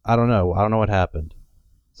I don't know what happened.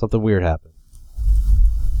 Something weird happened.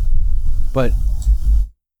 But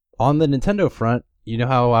on the Nintendo front, you know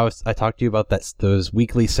how I talked to you about those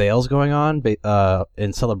weekly sales going on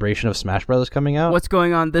in celebration of Smash Brothers coming out? What's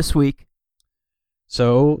going on this week?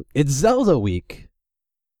 So, it's Zelda week.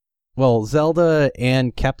 Well, Zelda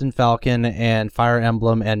and Captain Falcon and Fire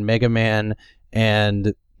Emblem and Mega Man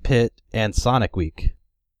and Pit and Sonic week.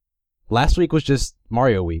 Last week was just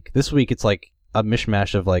Mario week. This week it's like a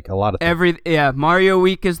mishmash of like a lot of things. Mario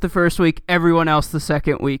week is the first week, everyone else the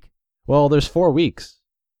second week. Well, there's 4 weeks.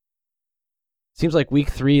 Seems like week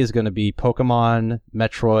 3 is going to be Pokemon,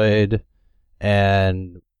 Metroid,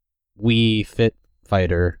 and Wii Fit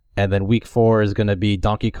Fighter. And then week 4 is going to be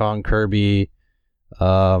Donkey Kong, Kirby,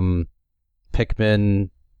 Pikmin,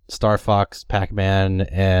 Star Fox, Pac-Man,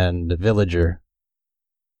 and Villager.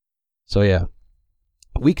 So yeah.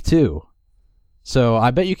 Week 2. So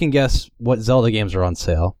I bet you can guess what Zelda games are on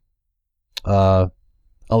sale. A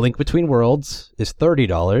Link Between Worlds is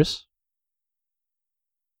 $30.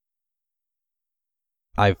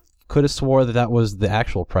 I could have swore that was the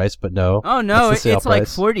actual price, but no. Oh no, it's price. like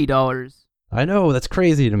 $40. I know, that's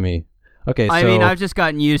crazy to me. Okay, I mean, I've just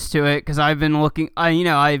gotten used to it because I've been looking.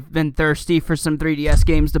 I've been thirsty for some 3DS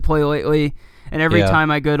games to play lately, and every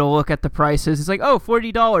time I go to look at the prices, it's like, oh,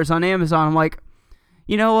 $40 on Amazon. I'm like,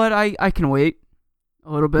 you know what? I can wait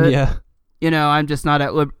a little bit. Yeah. I'm just not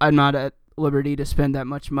at liberty to spend that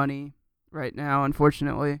much money right now,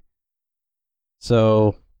 unfortunately.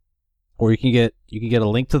 So, or you can get A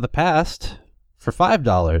Link to the Past for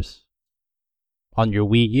 $5 on your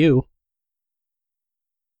Wii U.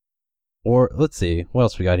 Or let's see, what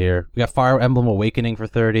else we got here? We got Fire Emblem Awakening for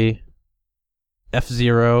 $30.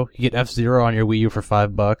 F-Zero, you get F-Zero on your Wii U for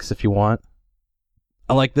 $5 if you want.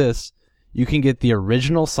 I like this. You can get the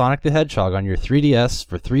original Sonic the Hedgehog on your 3DS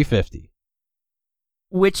for $3.50.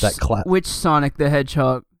 Which Sonic the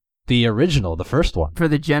Hedgehog? The original, the first one. For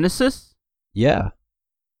the Genesis? Yeah.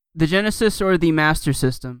 The Genesis or the Master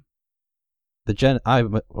System?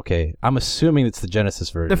 I'm assuming it's the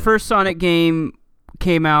Genesis version. The first Sonic game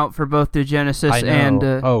came out for both the Genesis and...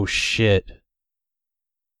 oh, shit.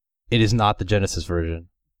 It is not the Genesis version.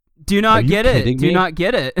 Do not get it. Do not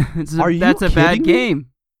get it. That's a bad game.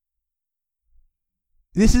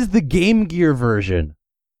 This is the Game Gear version.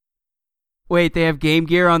 Wait, they have Game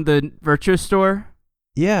Gear on the Virtua Store?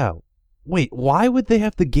 Yeah. Wait, why would they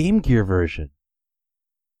have the Game Gear version?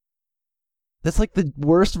 That's like the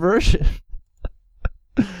worst version.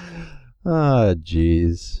 Ah,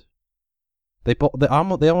 jeez. They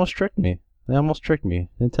almost tricked me.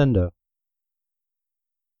 Nintendo.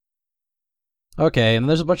 Okay, and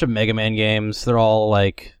there's a bunch of Mega Man games. They're all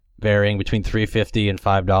like varying between $3.50 and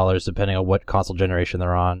 $5 depending on what console generation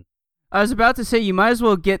they're on. I was about to say you might as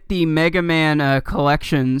well get the Mega Man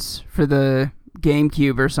collections for the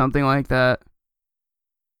GameCube or something like that.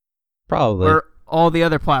 Probably. Or all the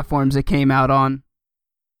other platforms it came out on.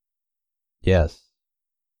 Yes.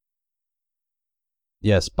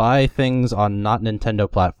 Yes, buy things on not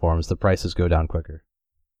Nintendo platforms. The prices go down quicker.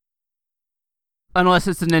 Unless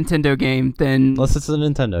it's a Nintendo game, then... Unless it's a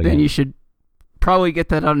Nintendo game. Then you should probably get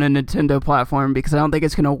that on a Nintendo platform, because I don't think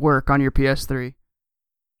it's going to work on your PS3.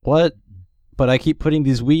 What? But I keep putting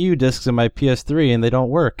these Wii U discs in my PS3 and they don't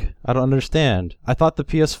work. I don't understand. I thought the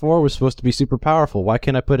PS4 was supposed to be super powerful. Why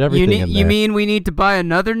can't I put everything in there? You mean we need to buy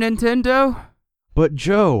another Nintendo? But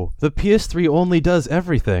Joe, the PS3 only does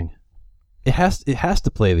everything. It has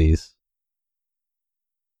to play these.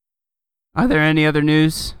 Are there any other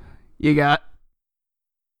news you got?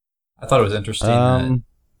 I thought it was interesting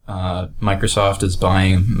that Microsoft is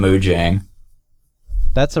buying Mojang.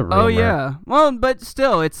 That's a rumor. Oh yeah. Well, but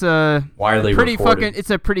still, it's a widely reported. It's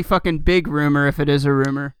a pretty fucking big rumor if it is a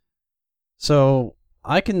rumor. So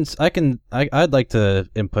I'd like to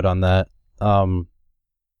input on that.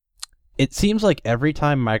 It seems like every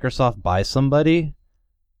time Microsoft buys somebody,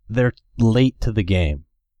 they're late to the game.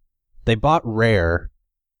 They bought Rare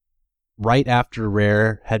right after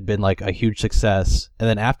Rare had been like a huge success, and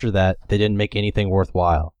then after that, they didn't make anything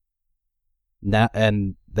worthwhile.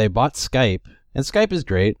 And they bought Skype, and Skype is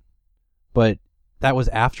great, but that was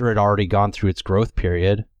after it had already gone through its growth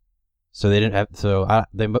period, so they didn't have.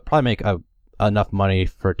 They probably make enough money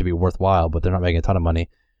for it to be worthwhile, but they're not making a ton of money.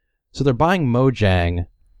 So they're buying Mojang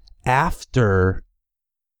after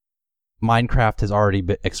Minecraft has already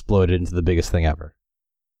exploded into the biggest thing ever.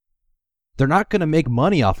 They're not going to make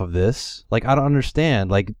money off of this. Like, I don't understand.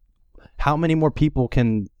 Like, how many more people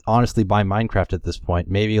can honestly buy Minecraft at this point?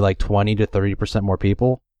 Maybe like 20 to 30% more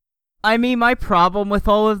people? I mean, my problem with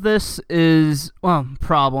all of this is, well,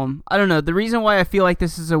 I don't know. The reason why I feel like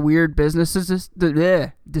this is a weird business is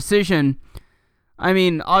the decision. I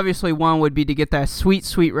mean, obviously one would be to get that sweet,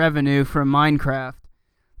 sweet revenue from Minecraft.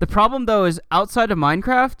 The problem, though, is outside of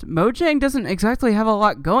Minecraft, Mojang doesn't exactly have a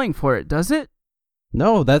lot going for it, does it?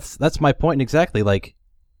 No, that's my point exactly. Like,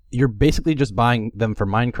 you're basically just buying them for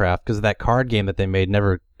Minecraft because that card game that they made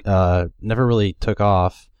never really took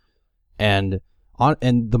off. And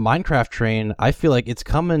the Minecraft train, I feel like it's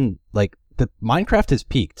coming, like, the Minecraft has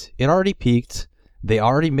peaked. It already peaked. They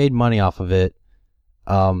already made money off of it.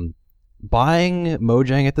 Buying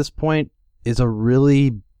Mojang at this point is a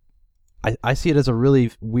really, I see it as a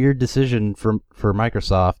really weird decision for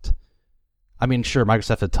Microsoft. I mean, sure,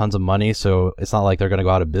 Microsoft had tons of money, so it's not like they're going to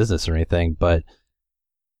go out of business or anything, but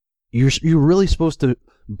you're really supposed to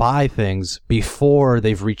buy things before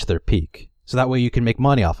they've reached their peak, so that way you can make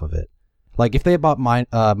money off of it. Like, if they bought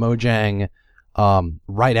Mojang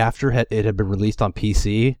right after it had been released on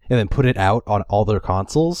PC and then put it out on all their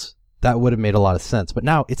consoles, that would have made a lot of sense. But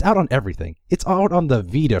now it's out on everything. It's out on the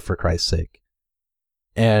Vita, for Christ's sake.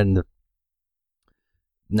 And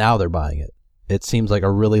now they're buying it. It seems like a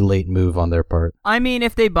really late move on their part. I mean,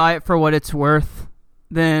 if they buy it for what it's worth,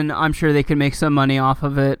 then I'm sure they can make some money off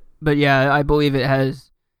of it. But yeah, I believe it has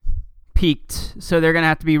peaked. So they're going to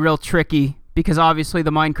have to be real tricky, because obviously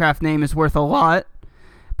the Minecraft name is worth a lot,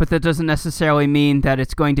 but that doesn't necessarily mean that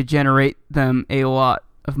it's going to generate them a lot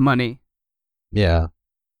of money. Yeah.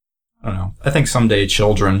 I don't know. I think someday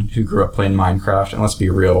children who grew up playing Minecraft, and let's be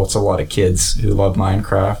real, it's a lot of kids who love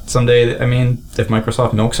Minecraft. Someday, I mean, if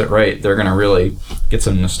Microsoft milks it right, they're going to really get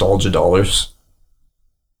some nostalgia dollars.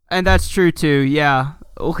 And that's true too, yeah.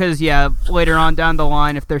 Because, yeah, later on down the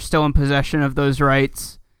line, if they're still in possession of those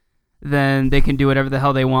rights, then they can do whatever the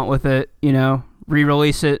hell they want with it, you know,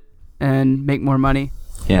 re-release it and make more money.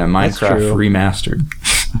 Yeah, Minecraft remastered.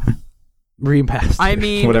 Remastered. I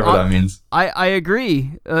mean, whatever that means. I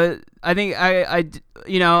agree. I think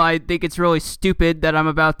I think it's really stupid that I'm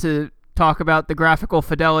about to talk about the graphical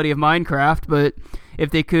fidelity of Minecraft, but if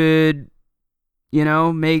they could, you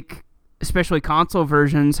know, make especially console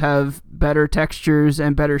versions have better textures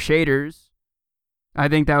and better shaders, I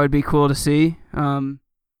think that would be cool to see.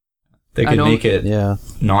 They could make it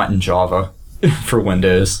not in Java for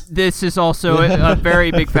Windows. This is also a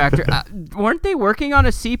very big factor. Weren't they working on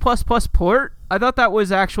a C++ port? I thought that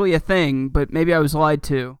was actually a thing, but maybe I was lied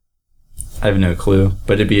to. I have no clue,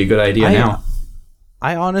 but it'd be a good idea now.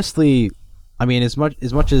 I honestly, I mean, as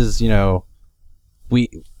much as, you know,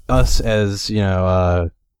 us as, you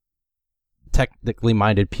know, technically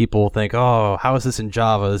minded people think, oh, how is this in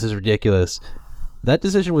Java? This is ridiculous. That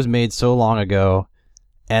decision was made so long ago,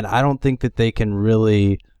 and I don't think that they can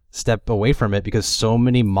really step away from it because so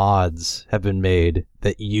many mods have been made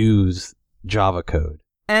that use Java code.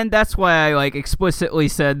 And that's why I like explicitly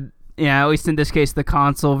said, yeah, at least in this case, the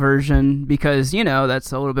console version, because, you know,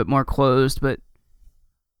 that's a little bit more closed, but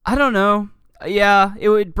I don't know. Yeah, it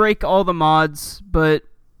would break all the mods, but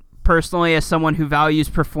personally, as someone who values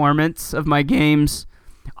performance of my games,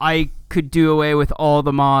 I could do away with all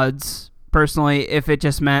the mods, personally, if it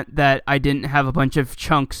just meant that I didn't have a bunch of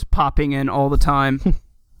chunks popping in all the time.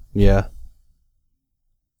 Yeah.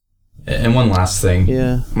 And one last thing.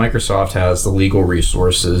 Yeah. Microsoft has the legal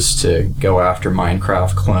resources to go after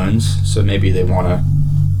Minecraft clones, so maybe they want to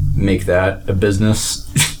make that a business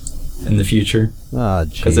in the future.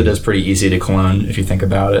 Because it is pretty easy to clone if you think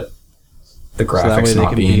about it. The graphics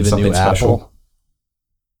not being something special.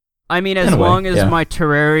 I mean, as long as my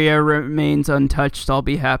Terraria remains untouched, I'll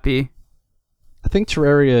be happy. I think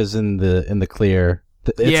Terraria is in the clear.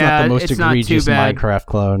 It's not the most egregious Minecraft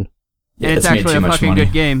clone. Yeah, and it's actually a fucking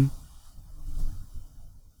good game.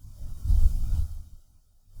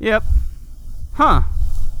 Yep. Huh.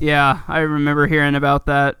 Yeah, I remember hearing about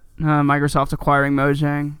that. Microsoft acquiring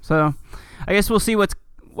Mojang. So, I guess we'll see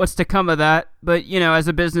what's to come of that. But, you know, as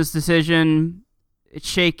a business decision, it's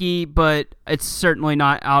shaky, but it's certainly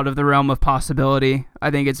not out of the realm of possibility. I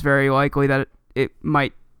think it's very likely that it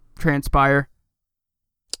might transpire.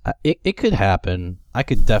 It could happen. I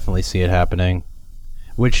could definitely see it happening.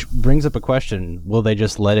 Which brings up a question. Will they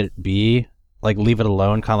just let it be? Like, leave it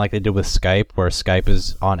alone, kind of like they did with Skype, where Skype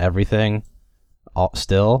is on everything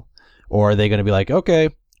still? Or are they going to be like, okay,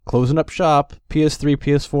 closing up shop, PS3,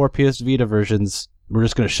 PS4, PS Vita versions, we're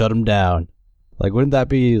just going to shut them down? Like, wouldn't that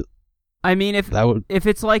be... I mean, if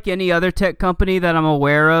it's like any other tech company that I'm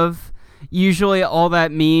aware of, usually all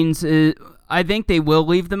that means is... I think they will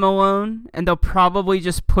leave them alone, and they'll probably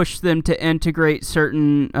just push them to integrate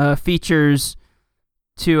certain features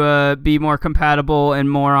to be more compatible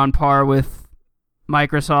and more on par with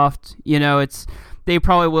Microsoft. They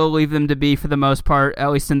probably will leave them to be for the most part,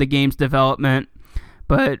 at least in the game's development.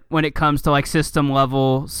 But when it comes to like system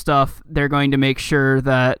level stuff, they're going to make sure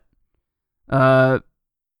that they're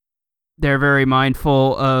very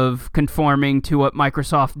mindful of conforming to what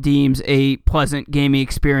Microsoft deems a pleasant gaming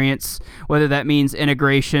experience, whether that means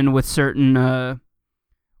integration with certain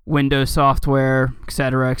Windows software,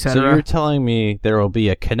 etc., etc. So you're telling me there will be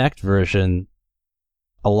a Kinect version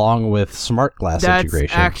along with smart glass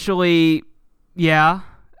integration? Actually, yeah.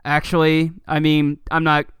 Actually, I mean, I'm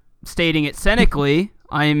not stating it cynically.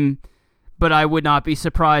 But I would not be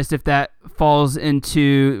surprised if that falls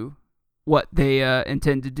into what they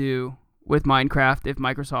intend to do with Minecraft if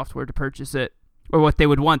Microsoft were to purchase it, or what they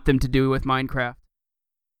would want them to do with Minecraft.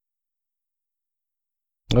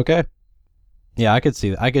 Okay. Yeah, I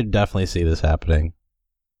could definitely see this happening.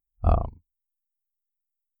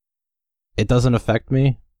 It doesn't affect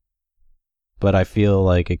me, but I feel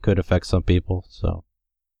like it could affect some people, so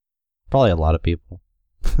probably a lot of people.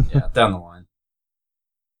 Yeah, down the line.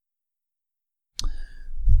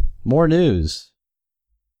 More news.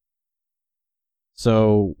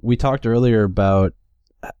 So we talked earlier about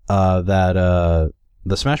the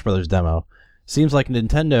Smash Brothers demo. Seems like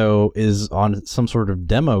Nintendo is on some sort of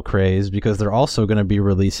demo craze because they're also going to be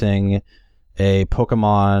releasing a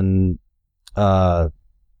Pokemon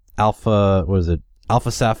Alpha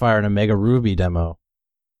Sapphire and Omega Ruby demo.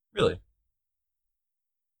 Really?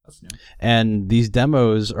 That's new. And these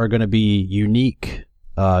demos are going to be unique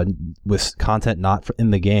with content not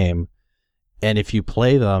in the game. And if you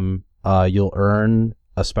play them, you'll earn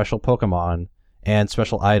a special Pokemon and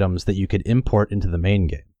special items that you could import into the main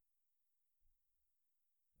game.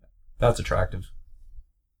 That's attractive.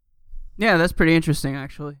 Yeah, that's pretty interesting,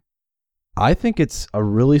 actually. I think it's a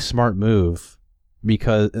really smart move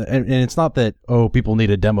because, and it's not that, people need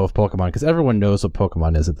a demo of Pokemon, because everyone knows what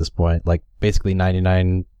Pokemon is at this point. Like, basically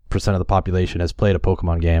 99% of the population has played a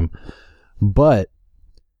Pokemon game. But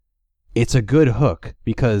it's a good hook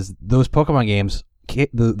because those Pokemon games,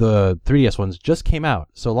 the 3DS ones, just came out.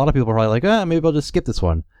 So a lot of people are probably like, maybe I'll just skip this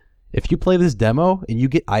one. If you play this demo and you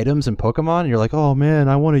get items in Pokemon, and you're like, oh man,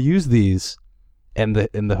 I want to use these. And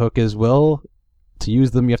the hook is, well, to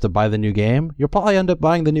use them, you have to buy the new game. You'll probably end up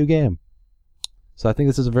buying the new game. So I think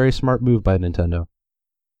this is a very smart move by Nintendo.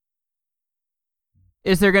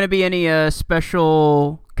 Is there going to be any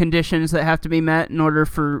special conditions that have to be met in order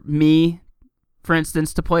for me, for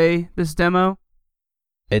instance, to play this demo?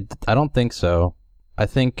 I don't think so. I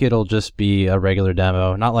think it'll just be a regular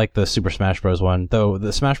demo, not like the Super Smash Bros. One, though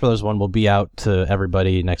the Smash Bros. One will be out to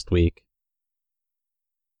everybody next week.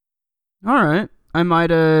 All right. I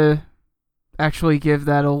might actually give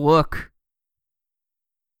that a look.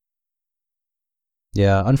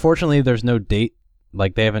 Yeah, unfortunately, there's no date.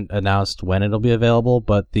 Like, they haven't announced when it'll be available,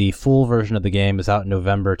 but the full version of the game is out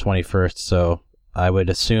November 21st, so I would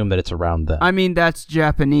assume that it's around then. I mean, that's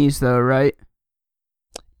Japanese, though, right?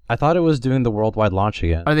 I thought it was doing the worldwide launch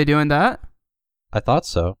again. Are they doing that? I thought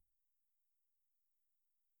so.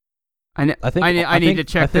 I need to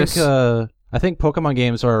check this. I think Pokemon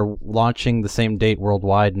games are launching the same date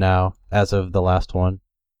worldwide now as of the last one.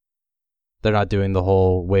 They're not doing the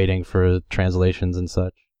whole waiting for translations and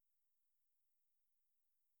such.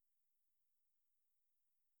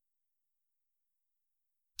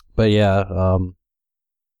 But yeah,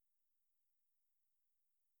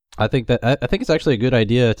 I think it's actually a good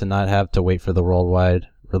idea to not have to wait for the worldwide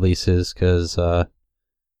releases, because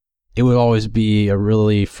it would always be a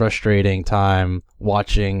really frustrating time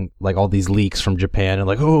watching like all these leaks from Japan and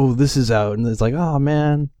like, oh, this is out, and it's like, oh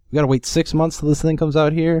man, we gotta wait 6 months till this thing comes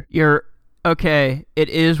out here. Okay, it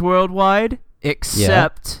is worldwide,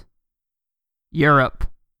 except Europe.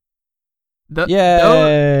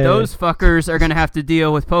 Those fuckers are gonna have to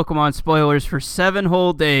deal with Pokemon spoilers for 7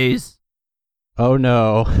 whole days. Oh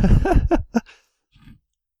no.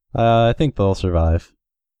 I think they'll survive.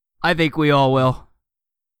 I think we all will.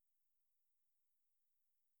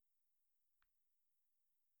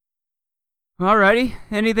 Alrighty,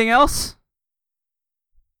 anything else?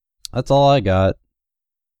 That's all I got.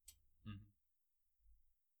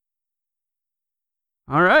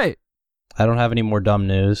 Alright. I don't have any more dumb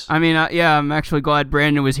news. I mean, I'm actually glad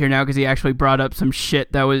Brandon was here now, because he actually brought up some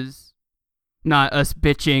shit that was not us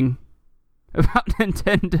bitching about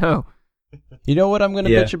Nintendo. You know what I'm going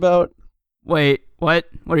to bitch about? Wait, what?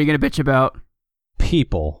 What are you going to bitch about?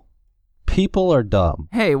 People. People are dumb.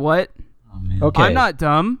 Hey, what? Oh, man. Okay. I'm not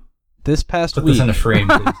dumb. This past Put week. this in a frame,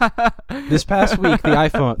 please. This past week,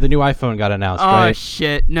 the new iPhone got announced, right? Oh,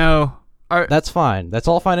 shit, no. That's fine. That's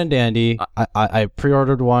all fine and dandy. I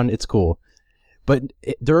pre-ordered one. It's cool. But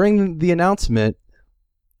during the announcement,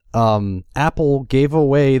 Apple gave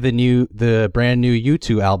away the brand new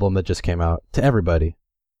U2 album that just came out to everybody.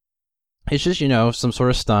 It's just, some sort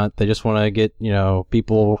of stunt. They just want to get,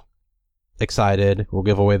 people excited. We'll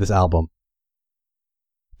give away this album.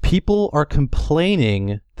 People are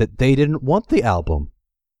complaining that they didn't want the album.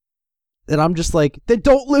 And I'm just like, then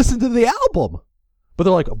don't listen to the album. But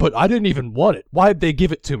they're like, but I didn't even want it. Why'd they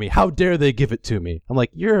give it to me? How dare they give it to me? I'm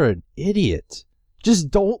like, you're an idiot. Just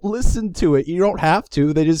don't listen to it. You don't have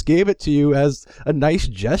to. They just gave it to you as a nice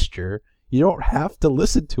gesture. You don't have to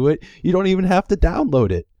listen to it. You don't even have to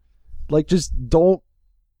download it. Like, just don't.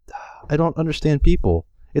 I don't understand people.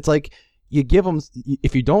 It's like you give them.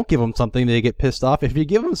 If you don't give them something, they get pissed off. If you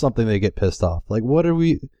give them something, they get pissed off. Like, what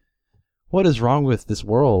is wrong with this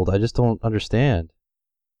world? I just don't understand.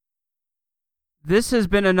 This has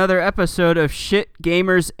been another episode of Shit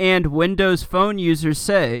Gamers and Windows Phone Users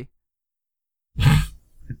Say.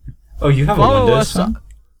 Oh, you have Follow a Windows us phone?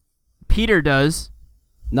 Peter does.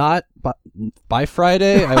 Not by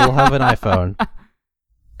Friday, I will have an iPhone.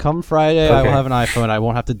 Come Friday, I will have an iPhone. I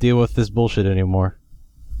won't have to deal with this bullshit anymore.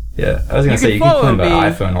 Yeah, I was going to say, you can complain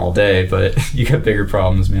about iPhone all day, but you got bigger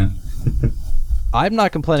problems, man. I'm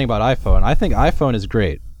not complaining about iPhone. I think iPhone is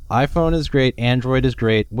great. iPhone is great. Android is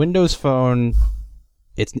great. Windows Phone,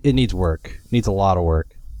 it needs work. It needs a lot of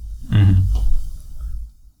work. Mm-hmm.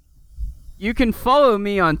 You can follow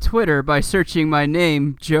me on Twitter by searching my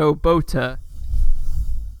name, Joe Bota.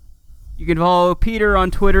 You can follow Peter on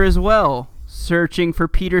Twitter as well, searching for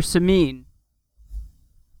Peter Samin.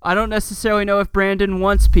 I don't necessarily know if Brandon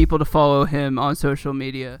wants people to follow him on social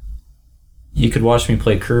media. You could watch me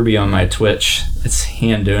play Kirby on my Twitch. It's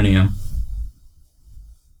Handonium.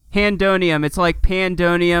 Handonium. It's like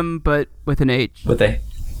Pandonium, but with an H. With a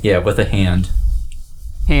hand.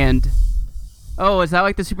 Hand. Oh, is that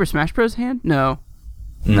like the Super Smash Bros. Hand? No.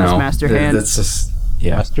 No. Master Hand. That's just,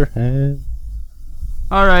 yeah. Master Hand.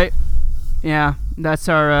 All right. Yeah, that's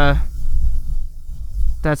our,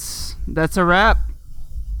 that's a wrap.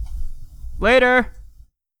 Later.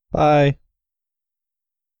 Bye.